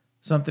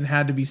 Something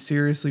had to be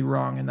seriously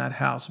wrong in that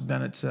house,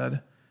 Bennett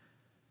said.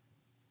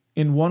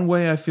 In one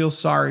way, I feel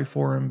sorry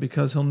for him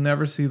because he'll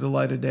never see the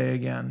light of day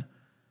again.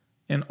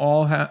 And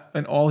all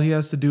he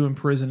has to do in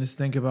prison is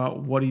think about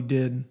what he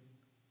did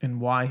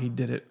and why he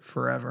did it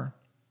forever.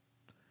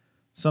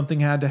 Something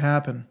had to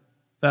happen.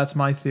 That's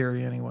my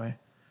theory anyway.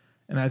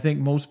 And I think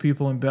most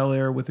people in Bel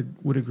Air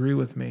would agree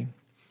with me,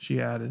 she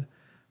added.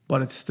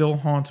 But it still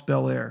haunts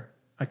Bel Air.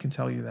 I can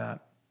tell you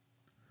that.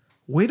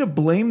 Way to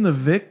blame the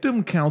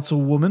victim,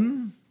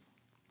 councilwoman.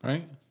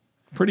 Right?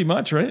 Pretty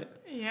much, right?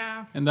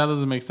 Yeah. And that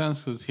doesn't make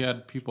sense because he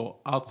had people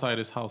outside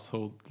his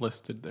household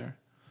listed there.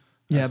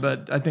 Yeah,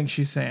 but I think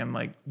she's saying,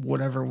 like,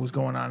 whatever was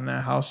going on in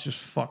that house just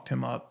fucked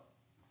him up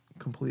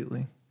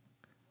completely.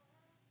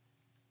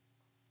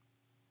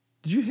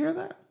 Did you hear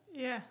that?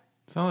 Yeah.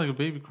 It sounded like a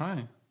baby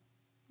crying.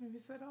 Maybe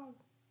it's a dog.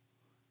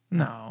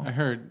 No. I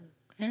heard.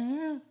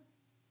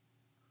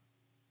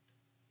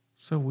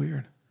 So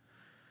weird.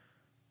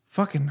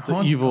 Fucking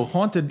evil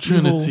haunted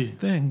Trinity evil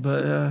thing.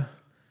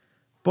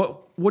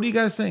 But what do you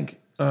guys think?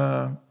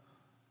 I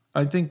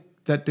think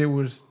that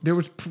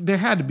there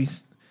had to be.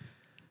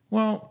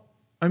 Well,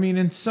 I mean,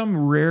 in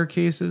some rare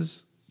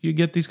cases, you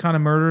get these kind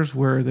of murders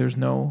where there's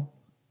no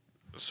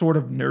sort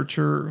of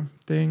nurture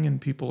thing,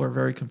 and people are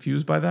very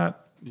confused by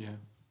that. Yeah.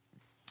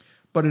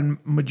 But in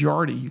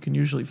majority, you can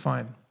usually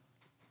find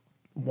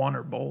one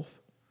or both,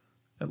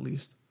 at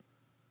least.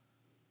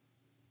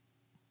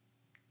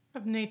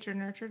 Of nature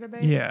nurture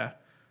debate? Yeah.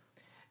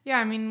 Yeah,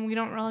 I mean, we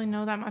don't really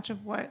know that much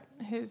of what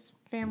his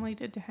family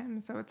did to him,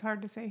 so it's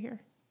hard to say here.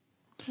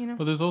 You know?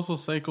 But there's also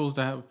psychos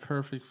that have a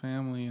perfect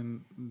family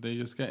and they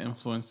just get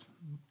influenced,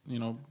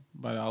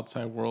 by the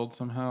outside world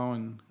somehow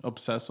and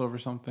obsess over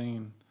something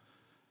and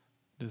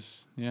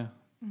just,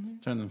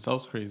 turn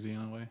themselves crazy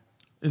in a way.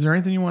 Is there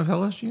anything you want to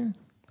tell us, Gene?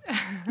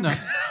 No.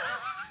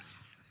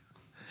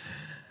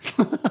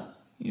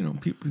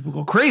 People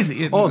go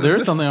crazy. Oh,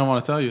 there's something I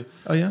want to tell you.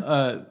 Oh,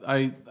 yeah?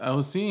 I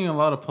was seeing a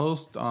lot of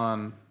posts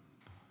on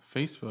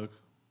Facebook.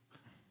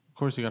 Of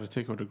course, you got to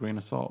take it with a grain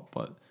of salt,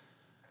 but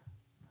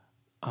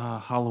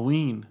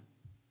Halloween,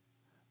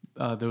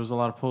 there was a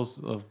lot of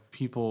posts of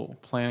people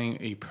planning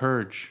a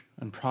purge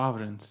in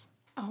Providence.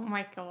 Oh,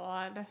 my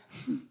God.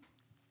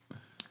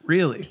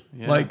 Really?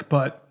 Yeah.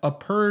 But a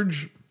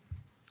purge,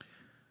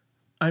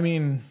 I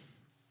mean,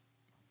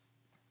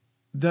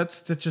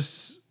 that's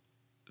just...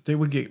 They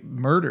would get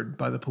murdered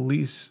by the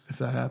police if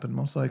that happened,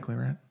 most likely,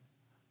 right?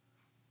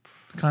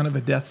 Kind of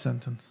a death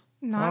sentence.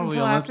 Not Probably,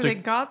 until after they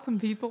got some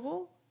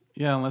people.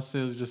 Yeah, unless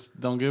they just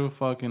don't give a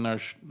fuck and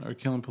are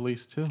killing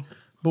police too.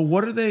 But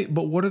what are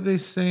they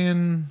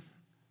saying?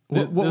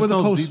 What There's were the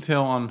no posts?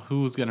 detail on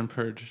who was getting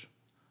purged.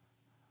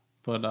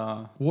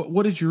 But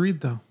what did you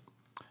read though?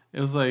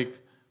 It was like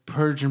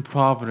purge in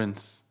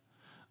Providence.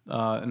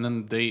 And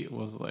then the date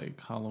was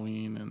like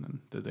Halloween, and then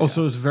the day. Oh,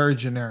 so it was very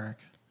generic.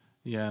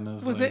 Yeah,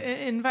 and Was it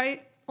an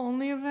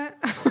invite-only event?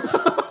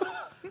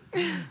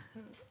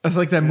 That's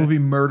like that movie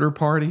Murder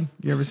Party.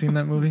 You ever seen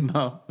that movie?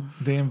 No.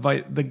 They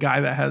invite the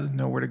guy that has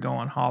nowhere to go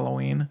on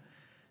Halloween,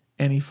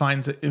 and he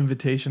finds an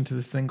invitation to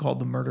this thing called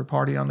the Murder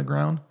Party on the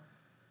ground.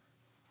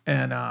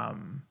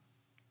 And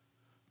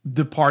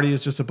the party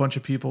is just a bunch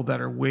of people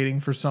that are waiting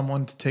for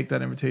someone to take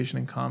that invitation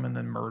and come and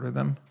then murder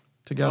them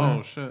together.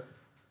 Oh, shit.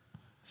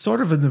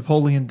 Sort of a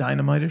Napoleon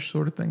Dynamite-ish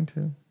sort of thing,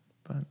 too.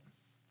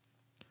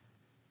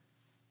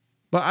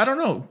 But I don't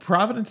know.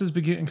 Providence has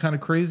been getting kind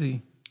of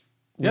crazy.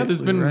 Yeah,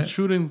 there's lately, been right?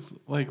 shootings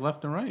like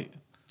left and right.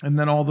 And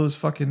then all those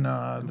fucking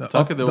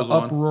the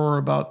uproar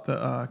about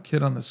the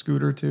kid on the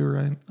scooter too,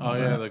 right? Oh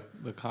yeah,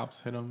 the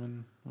cops hit him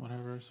and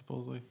whatever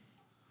supposedly.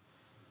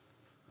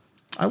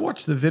 I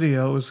watched the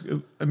video.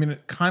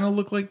 It kind of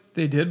looked like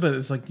they did, but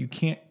it's like you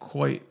can't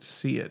quite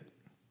see it.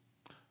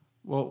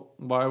 Well,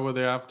 why were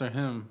they after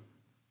him?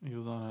 He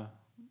was on a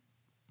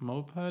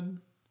moped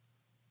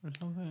or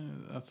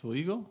something. That's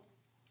illegal.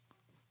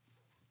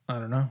 I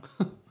don't know.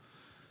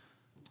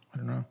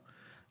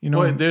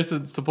 Well,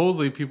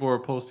 supposedly people are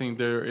posting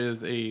there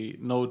is a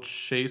no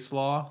chase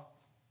law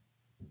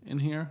in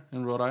here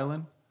in Rhode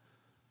Island.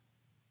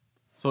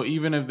 So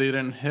even if they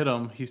didn't hit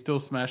him, he still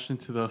smashed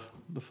into the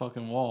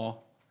fucking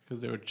wall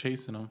because they were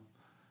chasing him.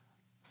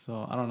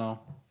 So I don't know.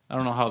 I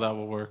don't know how that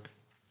will work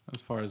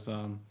as far as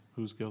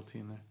who's guilty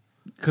in there.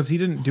 Because he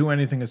didn't do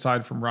anything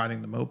aside from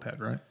riding the moped,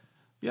 right?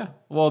 Yeah.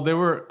 Well,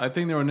 I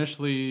think they were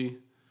initially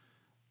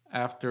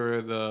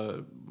after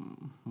the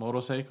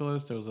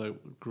motorcyclists. There was a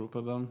group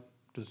of them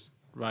just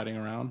riding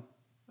around.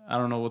 I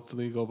don't know what's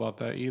legal about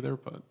that either,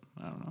 but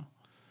I don't know.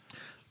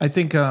 I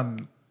think, at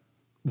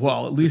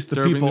least the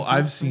Disturbing people the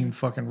I've peace, seen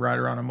fucking ride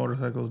around on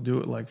motorcycles do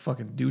it like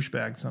fucking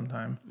douchebags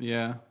sometime.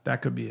 Yeah.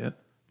 That could be it.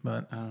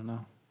 But I don't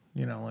know.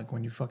 Like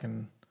when you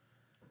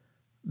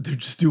they're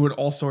just doing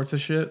all sorts of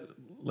shit.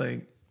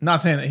 Like,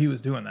 not saying that he was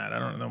doing that. I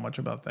don't know much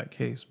about that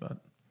case, but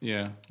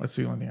yeah, that's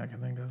the only thing I can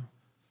think of.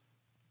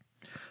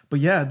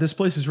 But yeah, this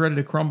place is ready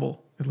to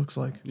crumble, it looks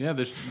like. Yeah,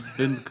 there's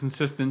been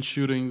consistent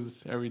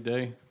shootings every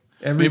day.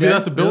 Maybe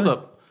that's a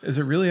buildup. Really? Is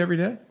it really every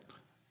day?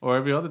 Or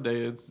every other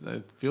day. It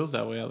feels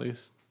that way at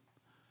least.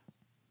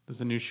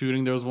 There's a new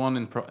shooting. There was one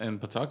in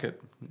Pawtucket,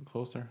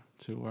 closer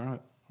to where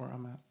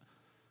I'm at.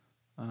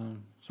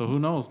 So who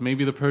knows?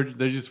 Maybe the purge,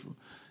 they're just,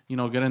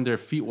 getting their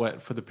feet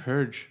wet for the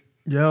purge.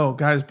 Yo,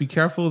 guys, be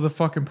careful of the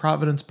fucking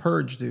Providence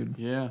purge, dude.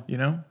 Yeah.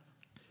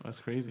 That's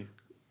crazy.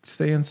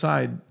 Stay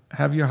inside.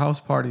 Have your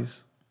house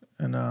parties.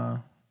 And,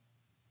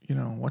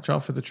 watch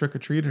out for the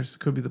trick-or-treaters. It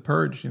could be the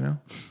purge,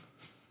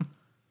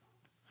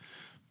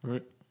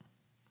 Right.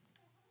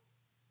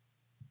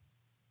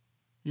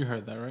 You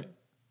heard that, right?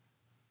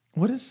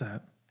 What is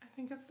that? I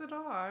think it's the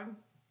dog.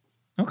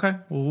 Okay.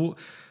 Well,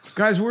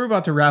 guys, we're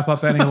about to wrap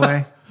up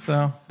anyway.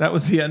 So that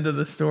was the end of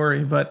the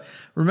story. But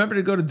remember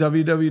to go to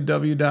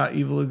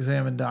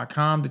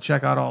www.evilexamined.com to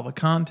check out all the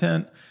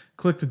content.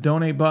 Click the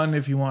donate button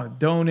if you want to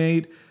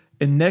donate.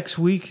 And next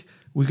week,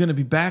 we're going to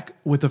be back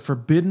with a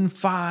Forbidden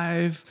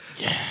 5.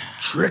 Yeah.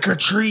 Trick or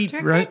treat,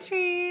 right? Trick or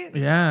treat.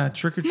 Yeah,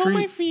 trick or treat. Smell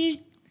my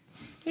feet.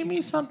 Give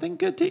me something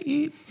good to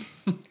eat.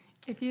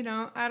 If you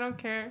don't, I don't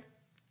care.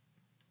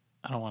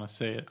 I don't want to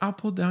say it. I'll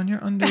pull down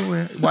your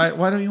underwear. Why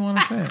don't you want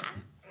to say it?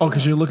 Oh,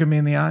 because you're looking me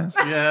in the eyes?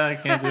 Yeah, I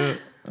can't do it.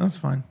 That's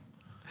fine.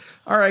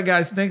 All right,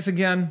 guys. Thanks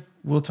again.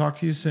 We'll talk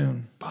to you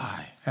soon.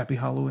 Bye. Happy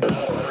Halloween.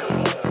 They're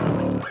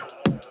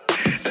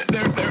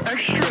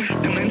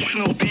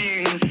extra-dimensional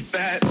beings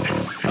that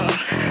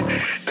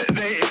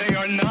they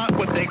are not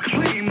what they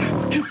claim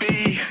to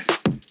be.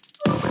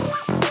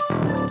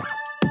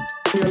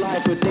 Your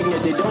life with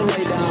dignity. Don't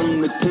lay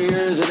down with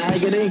tears and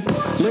agony.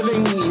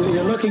 Living,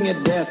 you're looking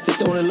at death. It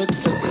only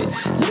looks.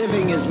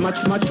 Living is much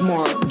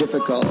more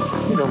difficult.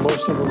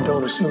 Most of them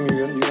don't assume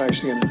you're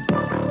actually going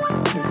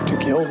to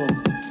kill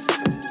them.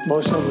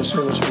 Most of them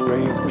assume it's a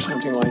rape or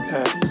something like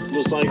that. It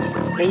was like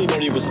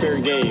anybody was fair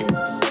game.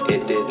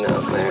 It did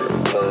not matter.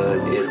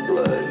 Blood is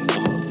blood.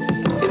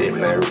 It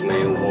didn't matter if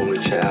man, woman,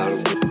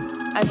 child.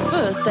 At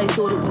first, they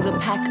thought it was a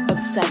pack of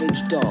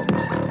savage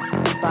dogs.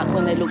 But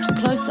when they looked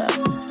closer,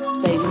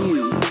 they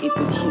knew it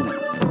was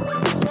humans.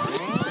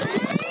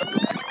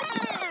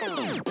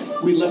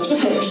 We left the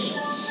curse.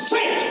 Say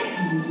it!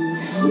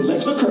 We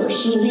left the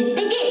curse. We lit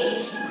the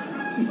gates. A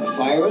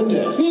fire and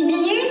death. We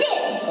lit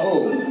it.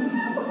 Oh,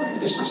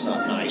 this is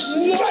not nice.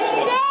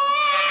 Judgment!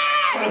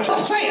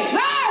 Judgment! Say it!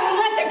 Ah, we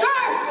lit the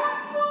curse.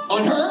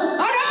 On her?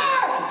 On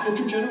her!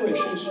 Future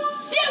generations.